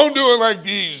 don't do it like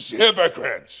these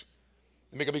hypocrites.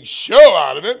 They make a big show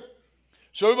out of it,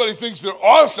 so everybody thinks they're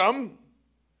awesome.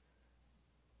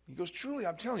 He goes, truly,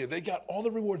 I'm telling you, they got all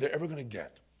the reward they're ever going to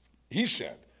get. He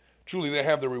said, truly, they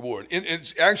have the reward.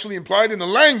 It's actually implied in the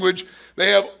language, they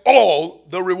have all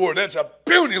the reward. That's a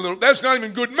puny little, that's not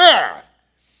even good math.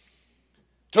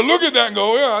 To look at that and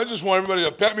go, yeah, I just want everybody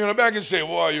to pat me on the back and say,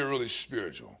 wow, you're really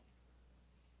spiritual.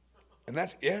 And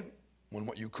that's it. When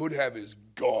what you could have is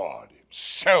God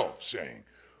himself saying,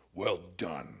 well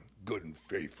done, good and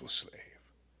faithful slave.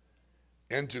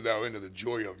 Enter thou into the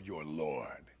joy of your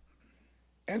Lord.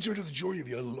 Enter into the joy of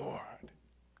your Lord.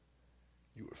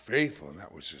 You were faithful in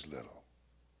that which is little.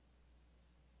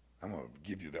 I'm going to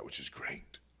give you that which is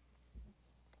great.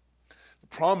 The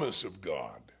promise of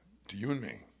God to you and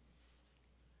me.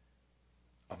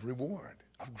 of reward,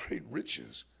 of great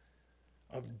riches,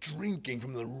 of drinking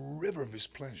from the river of his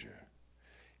pleasure,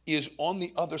 is on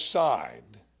the other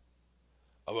side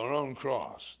of our own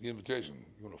cross. The invitation,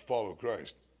 you want to follow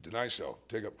Christ, deny self,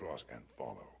 take up cross, and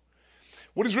follow.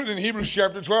 What is written in Hebrews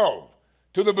chapter 12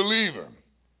 to the believer?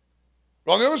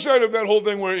 On the other side of that whole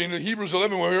thing, where in Hebrews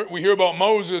 11 we hear about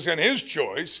Moses and his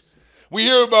choice, we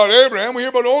hear about Abraham, we hear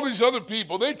about all these other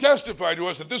people. They testify to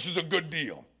us that this is a good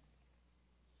deal.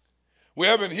 We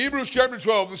have in Hebrews chapter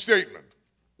 12 the statement.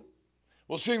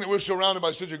 Well, seeing that we're surrounded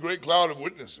by such a great cloud of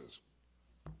witnesses.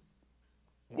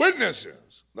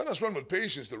 Witnesses! Let us run with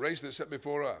patience the race that's set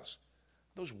before us.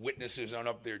 Those witnesses aren't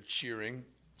up there cheering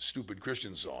stupid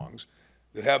Christian songs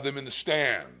that have them in the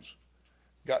stands.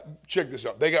 Check this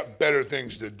out. They got better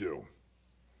things to do.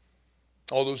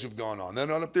 All those who've gone on. They're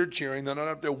not up there cheering. They're not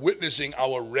up there witnessing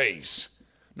our race.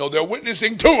 No, they're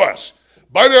witnessing to us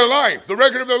by their life. The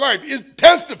record of their life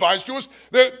testifies to us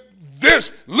that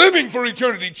this living for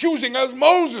eternity, choosing as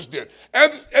Moses did,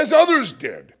 as others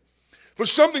did, for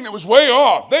something that was way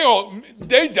off.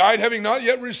 They died having not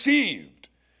yet received.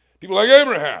 People like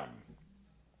Abraham,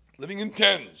 living in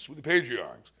tents with the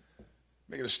patriarchs,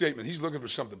 making a statement. He's looking for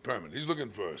something permanent. He's looking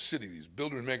for a city. He's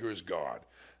builder and maker is God.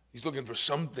 He's looking for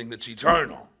something that's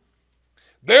eternal.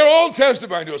 They're all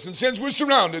testifying to us. And since we're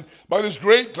surrounded by this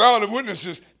great cloud of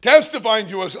witnesses testifying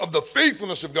to us of the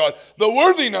faithfulness of God, the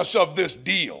worthiness of this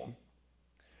deal,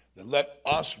 then let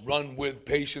us run with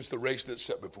patience the race that's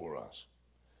set before us,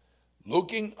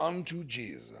 looking unto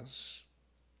Jesus,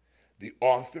 the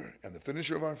author and the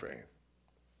finisher of our faith,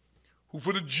 who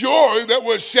for the joy that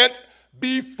was set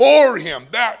before him,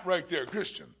 that right there,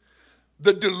 Christian,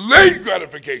 the delayed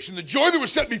gratification, the joy that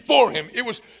was set before him, it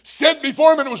was set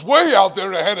before him and it was way out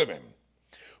there ahead of him,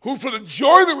 who for the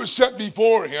joy that was set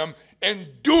before him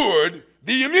endured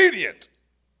the immediate,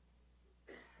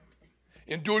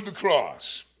 endured the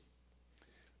cross,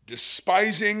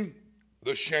 despising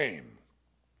the shame,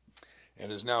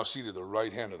 and is now seated at the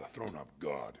right hand of the throne of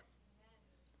God.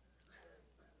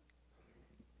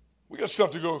 We got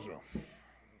stuff to go through,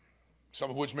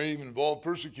 some of which may even involve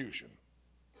persecution.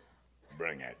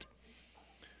 Bring it.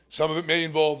 Some of it may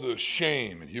involve the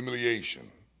shame and humiliation,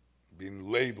 being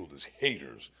labeled as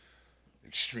haters,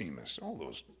 extremists, all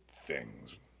those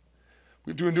things.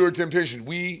 We have to endure temptation.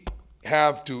 We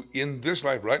have to, in this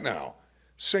life right now,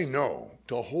 say no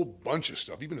to a whole bunch of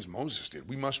stuff, even as Moses did.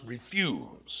 We must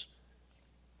refuse.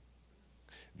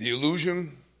 The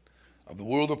illusion of the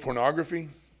world of pornography,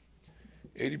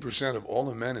 80% of all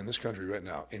the men in this country right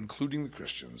now, including the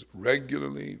Christians,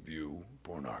 regularly view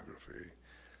pornography.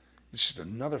 It's just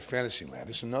another fantasy land.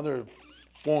 It's another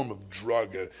form of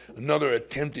drug, another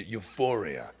attempt at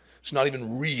euphoria. It's not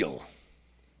even real.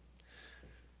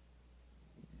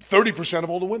 30% of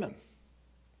all the women.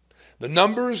 The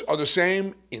numbers are the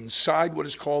same inside what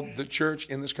is called the church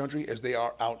in this country as they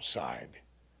are outside.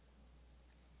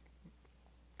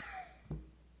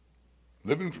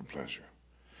 Living for pleasure.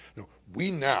 No, we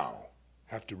now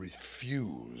have to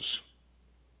refuse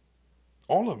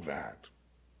all of that.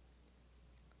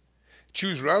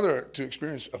 Choose rather to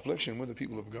experience affliction with the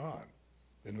people of God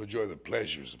than to enjoy the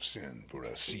pleasures of sin for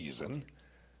a season.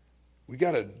 We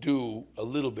got to do a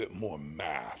little bit more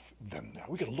math than that.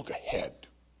 We got to look ahead.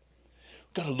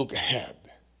 We got to look ahead.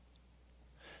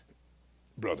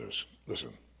 Brothers,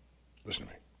 listen to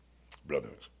me.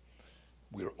 Brothers,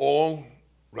 we're all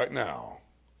right now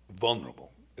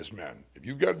vulnerable as men. If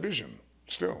you've got vision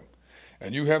still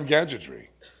and you have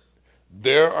gadgetry,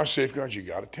 there are safeguards you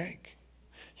got to take.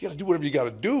 You got to do whatever you got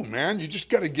to do, man. You just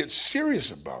got to get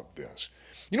serious about this.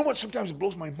 You know what? Sometimes it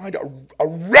blows my mind. A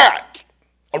rat,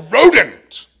 a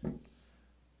rodent,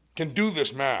 can do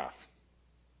this math.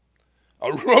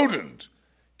 A rodent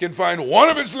can find one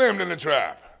of its limbs in a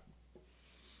trap,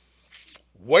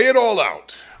 weigh it all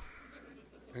out,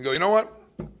 and go, you know what?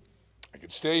 I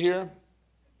could stay here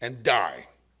and die,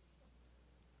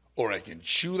 or I can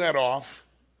chew that off.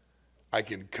 I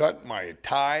can cut my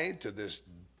tie to this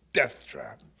death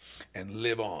trap and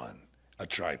live on a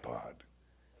tripod.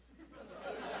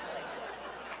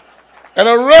 And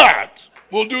a rat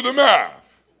will do the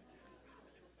math.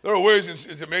 There are ways,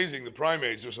 it's amazing, the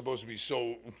primates are supposed to be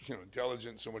so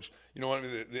intelligent, so much, you know what I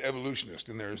mean, the evolutionists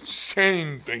and their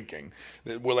sane thinking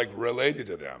that we're like related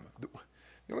to them.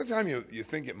 The only time you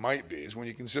think it might be is when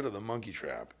you consider the monkey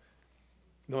trap.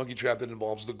 The monkey trap that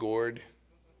involves the gourd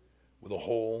with a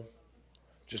hole,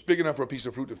 just big enough for a piece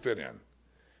of fruit to fit in.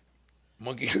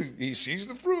 Monkey, he sees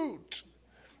the fruit,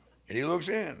 and he looks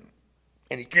in,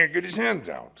 and he can't get his hands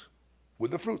out with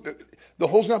the fruit. The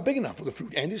hole's not big enough for the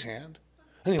fruit and his hand.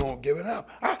 And he won't give it up.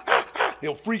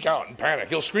 He'll freak out and panic.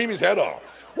 He'll scream his head off.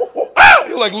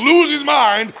 He'll like lose his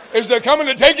mind as they're coming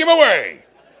to take him away.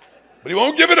 But he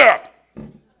won't give it up.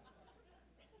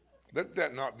 Let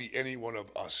that not be any one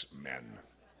of us men.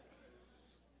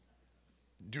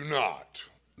 Do not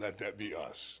let that be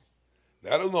us.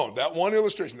 That alone, that one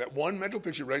illustration, that one mental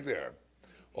picture right there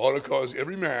ought to cause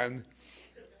every man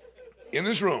in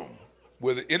this room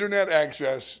with internet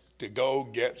access to go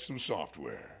get some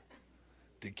software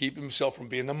to keep himself from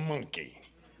being a monkey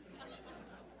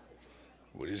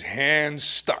with his hands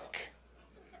stuck.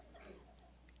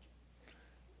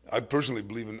 I personally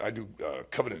believe I do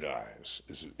Covenant Eyes.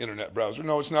 It's an internet browser.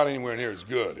 No, it's not anywhere near as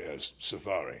good as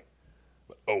Safari.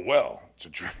 But, oh, well,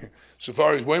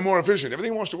 Safari is way more efficient.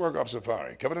 Everything wants to work off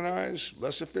Safari. Covenant Eyes,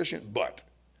 less efficient, but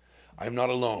I'm not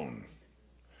alone.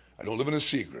 I don't live in a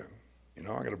secret. You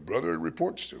know, I got a brother it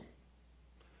reports to.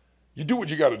 You do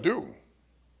what you got to do.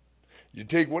 You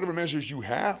take whatever measures you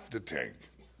have to take.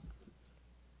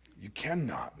 You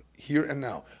cannot, here and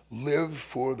now, live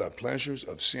for the pleasures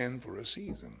of sin for a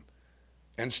season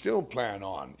and still plan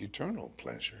on eternal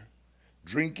pleasure,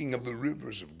 drinking of the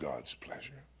rivers of God's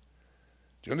pleasure.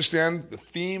 Do you understand the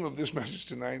theme of this message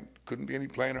tonight? Couldn't be any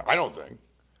plainer, I don't think.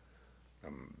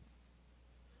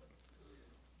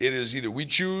 It is either we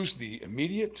choose the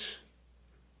immediate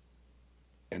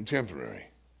and temporary,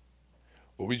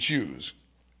 or we choose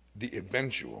the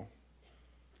eventual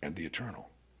and the eternal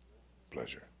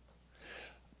pleasure.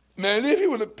 May I leave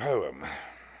you with a poem?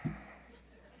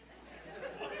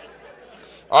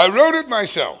 I wrote it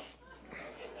myself.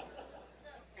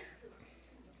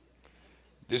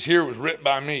 This here was written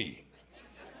by me.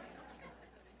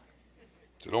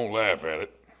 So don't laugh at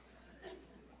it.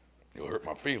 You'll hurt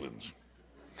my feelings.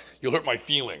 You'll hurt my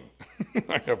feeling.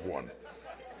 I have one.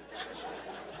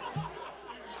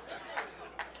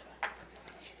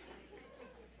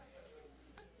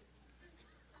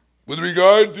 With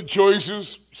regard to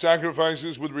choices,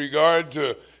 sacrifices, with regard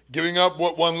to giving up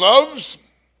what one loves,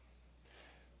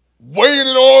 weighing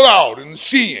it all out and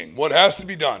seeing what has to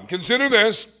be done. Consider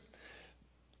this.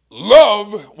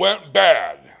 Love went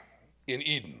bad in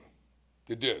Eden.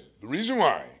 It did. The reason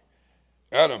why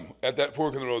Adam, at that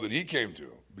fork in the road that he came to,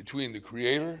 between the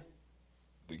Creator,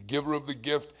 the giver of the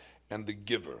gift, and the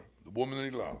giver, the woman that he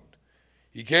loved,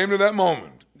 he came to that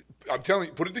moment. I'm telling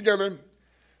you, put it together.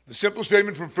 The simple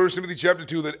statement from 1 Timothy chapter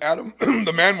 2 that Adam,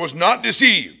 the man, was not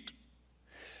deceived.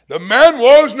 The man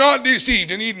was not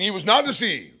deceived in Eden. He was not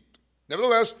deceived.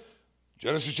 Nevertheless,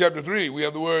 Genesis chapter 3, we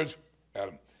have the words,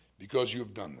 Adam, because you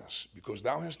have done this, because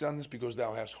thou hast done this, because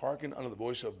thou hast hearkened unto the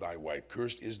voice of thy wife,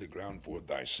 cursed is the ground for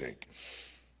thy sake.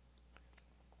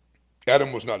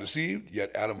 Adam was not deceived,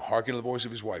 yet Adam hearkened to the voice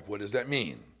of his wife. What does that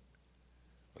mean?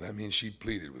 Well, that means she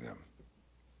pleaded with him.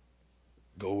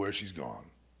 Go where she's gone.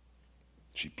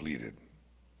 She pleaded.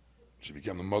 She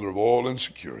became the mother of all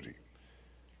insecurity.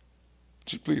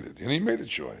 She pleaded, and he made a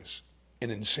choice,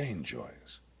 an insane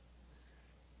choice.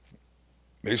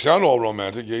 May sound all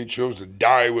romantic, yet he chose to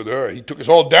die with her. He took us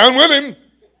all down with him,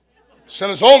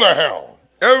 sent us all to hell,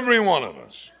 every one of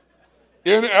us.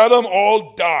 In Adam,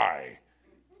 all die.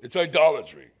 It's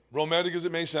idolatry. Romantic as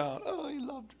it may sound, oh, he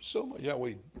loved her so much. Yeah,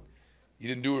 well, he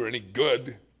didn't do her any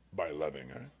good by loving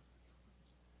her,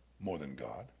 more than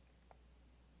God.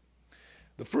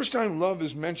 The first time love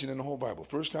is mentioned in the whole Bible,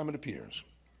 first time it appears,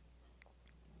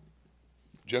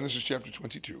 Genesis chapter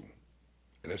 22.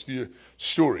 And that's the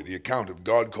story, the account of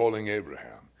God calling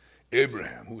Abraham.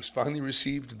 Abraham, who has finally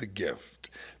received the gift.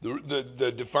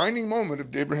 The defining moment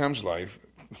of Abraham's life,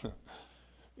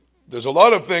 there's a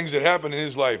lot of things that happen in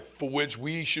his life for which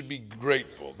we should be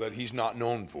grateful that he's not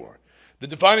known for. The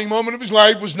defining moment of his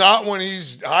life was not when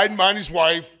he's hiding behind his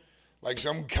wife like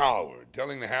some coward,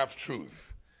 telling the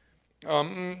half-truth.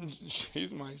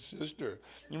 She's my sister.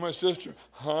 You're my sister.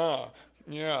 Huh,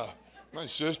 yeah, my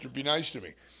sister, be nice to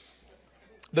me.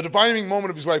 The defining moment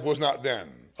of his life was not then.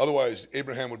 Otherwise,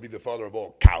 Abraham would be the father of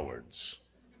all cowards.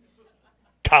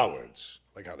 Cowards.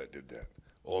 Like how that did that.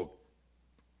 All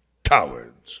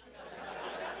cowards.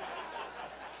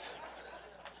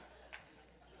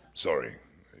 Sorry,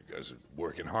 you guys are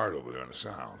working hard over there on the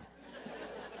sound.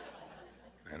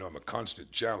 I know I'm a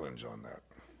constant challenge on that.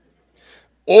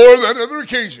 Or that other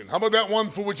occasion. How about that one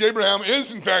for which Abraham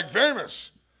is, in fact,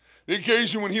 famous? The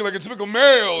occasion when he, like a typical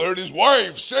male, heard his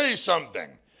wife say something,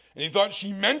 and he thought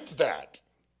she meant that.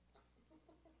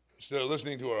 Instead of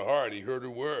listening to her heart, he heard her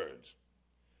words.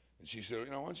 And she said,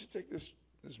 why don't you take this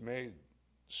maid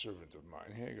servant of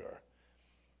mine, Hagar.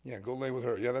 Yeah, go lay with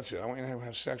her. Yeah, that's it. I want you to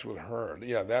have sex with her.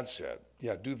 Yeah, that's it.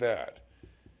 Yeah, do that.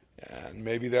 And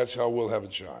maybe that's how we'll have a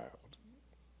child.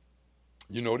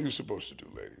 You know what he was supposed to do,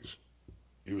 ladies?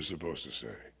 He was supposed to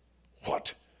say,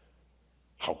 "What?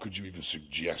 How could you even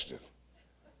suggest it?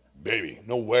 Baby,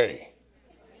 no way.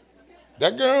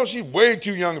 That girl, she's way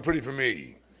too young and pretty for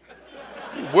me.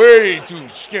 Way too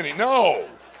skinny. No.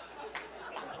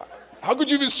 How could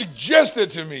you even suggest it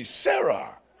to me?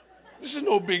 Sarah, this is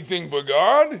no big thing for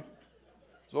God."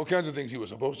 There's all kinds of things he was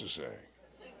supposed to say.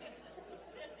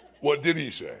 What did he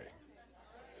say?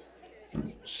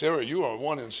 "Sarah, you are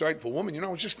one insightful woman." You know,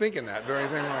 I was just thinking that very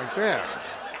thing right there.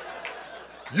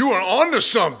 You are onto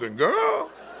something,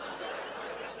 girl.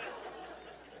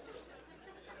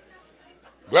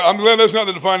 I'm glad that's not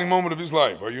the defining moment of his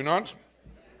life, are you not?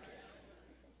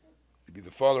 He'd be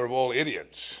the father of all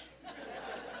idiots.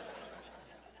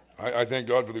 I thank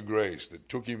God for the grace that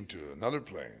took him to another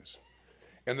place.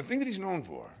 And the thing that he's known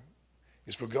for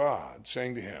is for God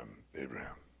saying to him,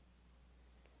 "Abraham,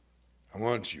 I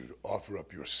want you to offer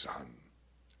up your son,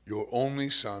 your only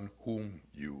son whom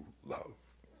you love."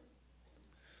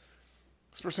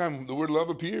 It's the first time the word love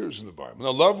appears in the Bible.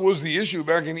 Now, love was the issue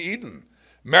back in Eden.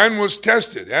 Man was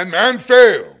tested and man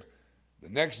failed. The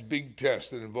next big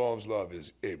test that involves love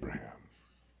is Abraham.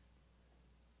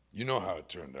 You know how it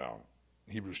turned out.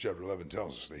 Hebrews chapter 11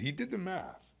 tells us that he did the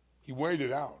math. He weighed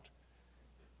it out.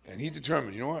 And he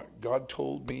determined, you know what? God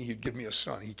told me he'd give me a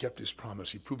son. He kept his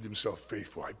promise. He proved himself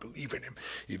faithful. I believe in him.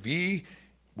 If he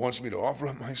wants me to offer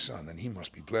up my son, then he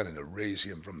must be planning to raise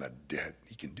him from the dead.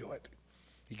 He can do it.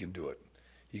 He can do it.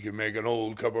 He can make an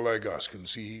old couple like us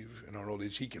conceive in our old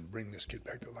age. He can bring this kid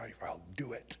back to life. I'll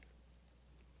do it.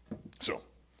 So,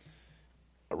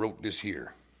 I wrote this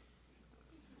here.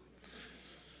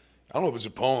 I don't know if it's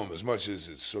a poem as much as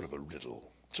it's sort of a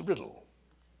riddle. It's a riddle.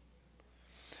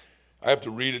 I have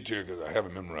to read it to you because I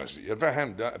haven't memorized it yet.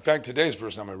 In fact, today's the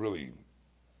first time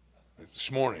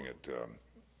this morning at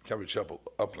Calvary Chapel,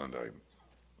 Upland, I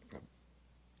think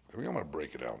I'm going to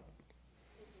break it out.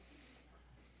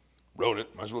 Wrote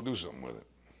it, might as well do something with it.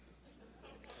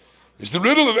 It's The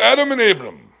Riddle of Adam and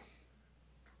Abram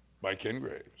by Ken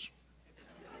Graves.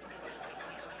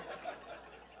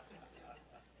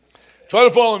 Try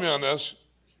to follow me on this,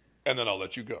 and then I'll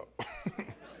let you go.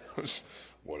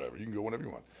 Whatever, you can go whenever you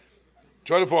want.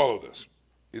 Try to follow this.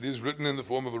 It is written in the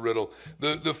form of a riddle.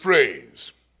 The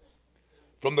phrase,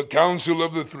 "From the counsel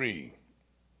of the three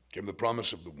came the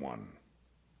promise of the one.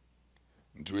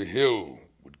 Into a hill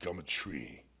would come a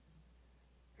tree.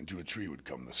 Into a tree would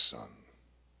come the sun."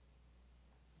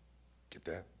 Get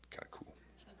that? Kind of cool.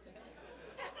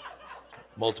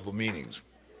 Multiple meanings.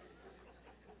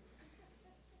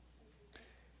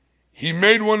 He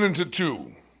made one into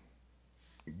two,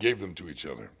 gave them to each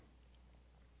other.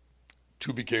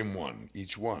 Two became one,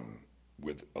 each one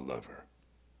with a lover.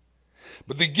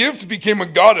 But the gift became a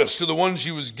goddess to the one she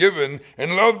was given,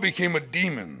 and love became a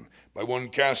demon by one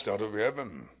cast out of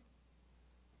heaven.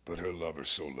 But her lover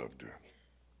so loved her.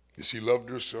 Yes, he loved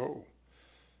her so.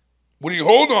 Would he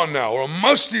hold on now, or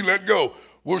must he let go?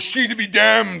 Were she to be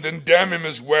damned, then damn him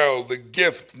as well. The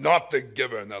gift, not the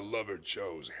giver, and the lover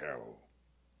chose hell.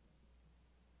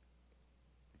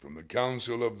 From the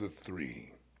counsel of the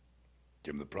three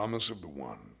came the promise of the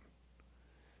one.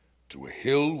 To a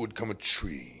hill would come a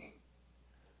tree.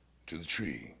 To the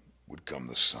tree would come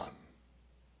the sun.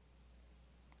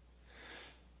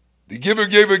 The giver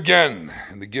gave again,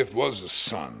 and the gift was the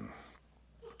son.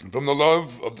 And from the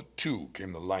love of the two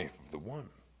came the life of the one.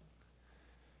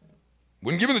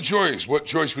 When given the choice, what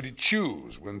choice would he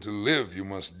choose? When to live you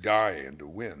must die, and to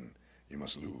win you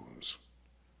must lose.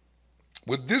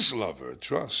 Would this lover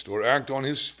trust or act on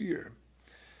his fear?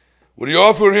 Would he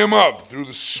offer him up through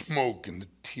the smoke and the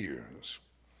tears?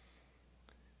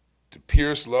 To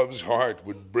pierce love's heart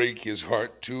would break his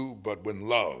heart too, but when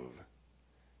love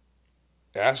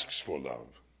asks for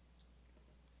love,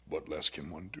 what less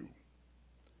can one do?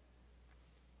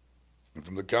 And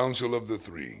from the counsel of the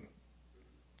three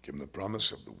came the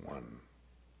promise of the one.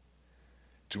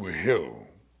 To a hill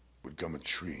would come a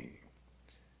tree.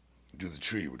 To the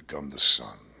tree would come the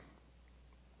sun.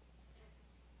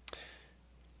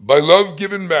 By love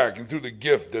given back and through the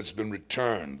gift that's been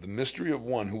returned, the mystery of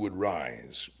one who would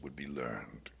rise would be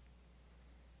learned.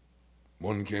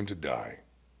 One came to die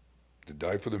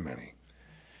for the many,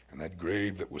 and that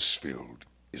grave that was filled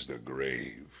is the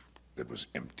grave that was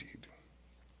emptied.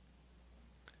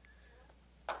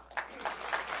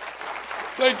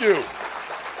 Thank you.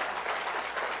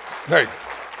 Thank you.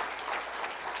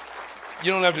 You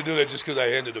don't have to do that just because I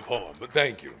handed a poem, but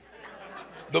thank you.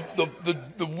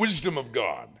 The wisdom of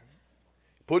God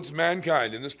puts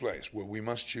mankind in this place where we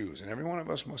must choose, and every one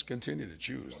of us must continue to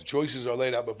choose. The choices are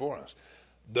laid out before us.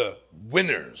 The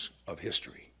winners of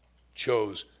history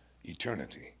chose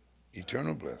eternity,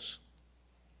 eternal bliss,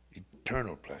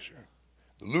 eternal pleasure.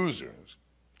 The losers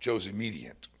chose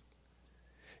immediate.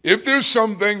 If there's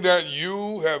something that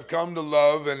you have come to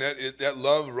love and that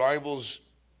love rivals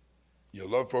your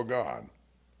love for God,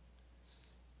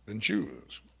 then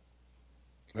choose.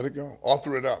 Let it go.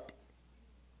 Offer it up.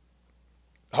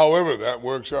 However that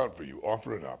works out for you,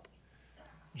 offer it up.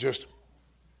 Just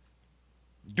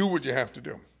do what you have to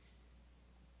do.